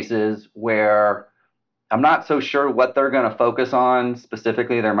other cases where I'm not so sure what they're going to focus on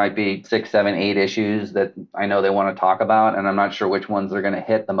specifically. There might be 6, 7, 8 issues that I know they want to talk about, and I'm not sure which ones they're going to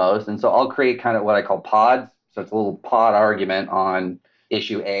hit the most. And so I'll create kind of what I call pods. So it's a little pod argument on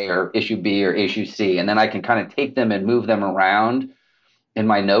issue A or issue B or issue C. And then I can kind of take them and move them around in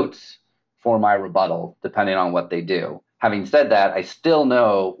my notes for my rebuttal, depending on what they do. Having said that, I still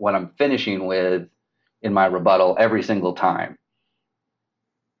know what I'm finishing with in my rebuttal every single time.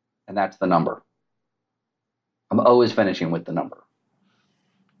 And that's the number. I'm always finishing with the number.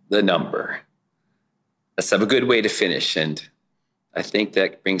 The number. Let's have a good way to finish. And I think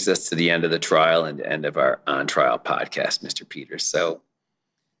that brings us to the end of the trial and end of our On Trial podcast, Mr. Peters. So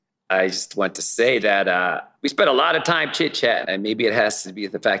I just want to say that we spent a lot of time chit-chat, and maybe it has to be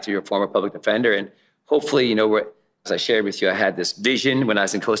the fact that you're a former public defender. And hopefully, as I shared with you, I had this vision when I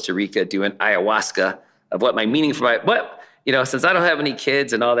was in Costa Rica doing ayahuasca of what my meaning for since I don't have any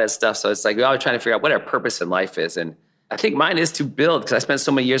kids and all that stuff. So it's like we're always trying to figure out what our purpose in life is. And I think mine is to build, because I spent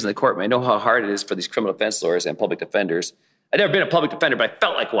so many years in the courtroom. I know how hard it is for these criminal defense lawyers and public defenders. I've never been a public defender, but I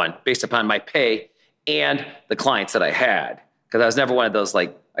felt like one based upon my pay and the clients that I had. Because I was never one of those,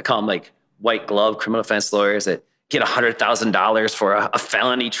 I call them white glove criminal defense lawyers that get $100,000 for a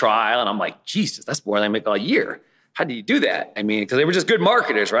felony trial. And I'm like, Jesus, that's more than I make all year. How do you do that? I mean, because they were just good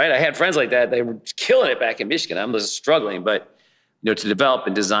marketers, right? I had friends like that. They were killing it back in Michigan. I'm just struggling. But, to develop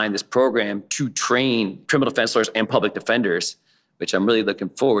and design this program to train criminal defense lawyers and public defenders, which I'm really looking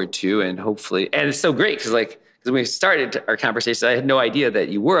forward to. And hopefully, and it's so great because when we started our conversation, I had no idea that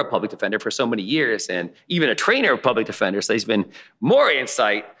you were a public defender for so many years and even a trainer of public defenders. So there's been more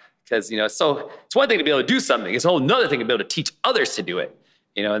insight because, so it's one thing to be able to do something. It's a whole nother thing to be able to teach others to do it,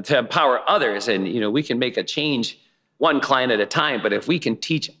 and to empower others. And, we can make a change one client at a time. But if we can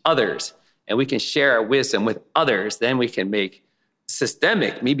teach others and we can share our wisdom with others, then we can make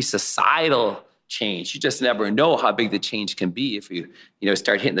systemic, maybe societal change. You just never know how big the change can be if you,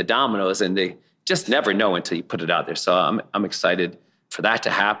 start hitting the dominoes, and they just never know until you put it out there. So I'm excited for that to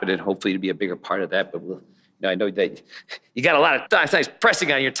happen and hopefully to be a bigger part of that. But I know that you got a lot of things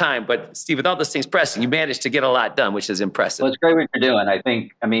pressing on your time, but Steve, with all those things pressing, you managed to get a lot done, which is impressive. Well, it's great what you're doing.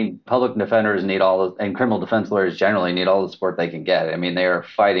 I mean, public defenders need and criminal defense lawyers generally need all the support they can get. I mean, they are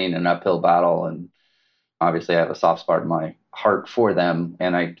fighting an uphill battle, and obviously I have a soft spot in my heart for them,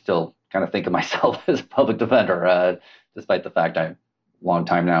 and I still kind of think of myself as a public defender, despite the fact I'm a long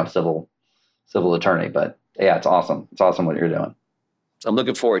time now civil attorney. But yeah, it's awesome. It's awesome what you're doing. So I'm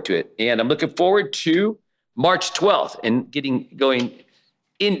looking forward to it. And I'm looking forward to March 12th and going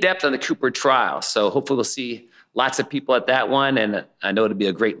in depth on the Cooper trial. So hopefully we'll see lots of people at that one. And I know it'll be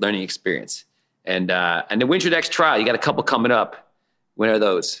a great learning experience. And the Winter X trial, you got a couple coming up. When are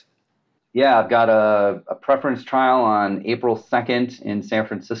those? Yeah, I've got a preference trial on April 2nd in San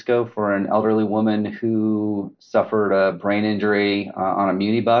Francisco for an elderly woman who suffered a brain injury on a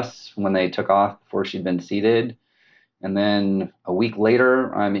muni bus when they took off before she'd been seated. And then a week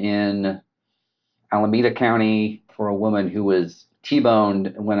later, I'm in Alameda County for a woman who was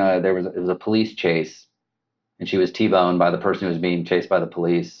T-boned when it was a police chase, and she was T-boned by the person who was being chased by the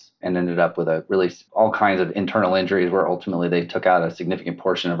police and ended up with all kinds of internal injuries where ultimately they took out a significant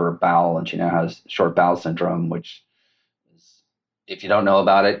portion of her bowel, and she now has short bowel syndrome, which is, if you don't know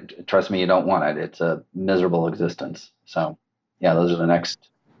about it, trust me, you don't want it. It's a miserable existence. So yeah, those are the next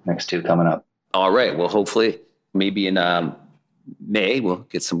two coming up. All right. Well, hopefully maybe in May, we'll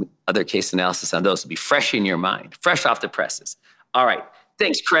get some other case analysis on those. It'll be fresh in your mind, fresh off the presses. All right.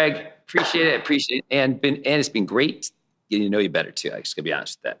 Thanks, Craig. Appreciate it. And it's been great getting to know you better too. I just gotta be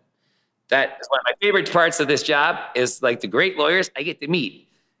honest with that. That is one of my favorite parts of this job is like the great lawyers I get to meet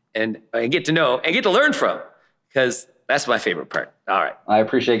and I get to know and get to learn from, because that's my favorite part. All right. I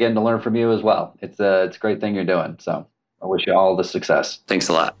appreciate getting to learn from you as well. It's a great thing you're doing. So I wish you all the success. Thanks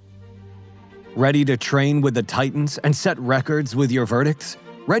a lot. Ready to train with the Titans and set records with your verdicts?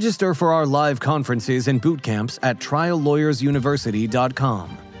 Register for our live conferences and boot camps at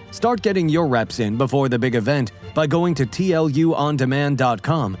triallawyersuniversity.com. Start getting your reps in before the big event by going to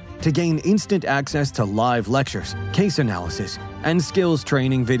tluondemand.com to gain instant access to live lectures, case analysis, and skills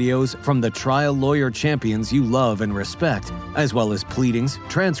training videos from the trial lawyer champions you love and respect, as well as pleadings,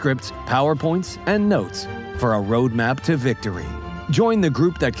 transcripts, PowerPoints, and notes for a roadmap to victory. Join the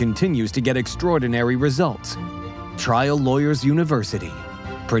group that continues to get extraordinary results. Trial Lawyers University.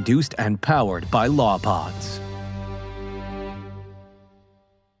 Produced and powered by LawPods.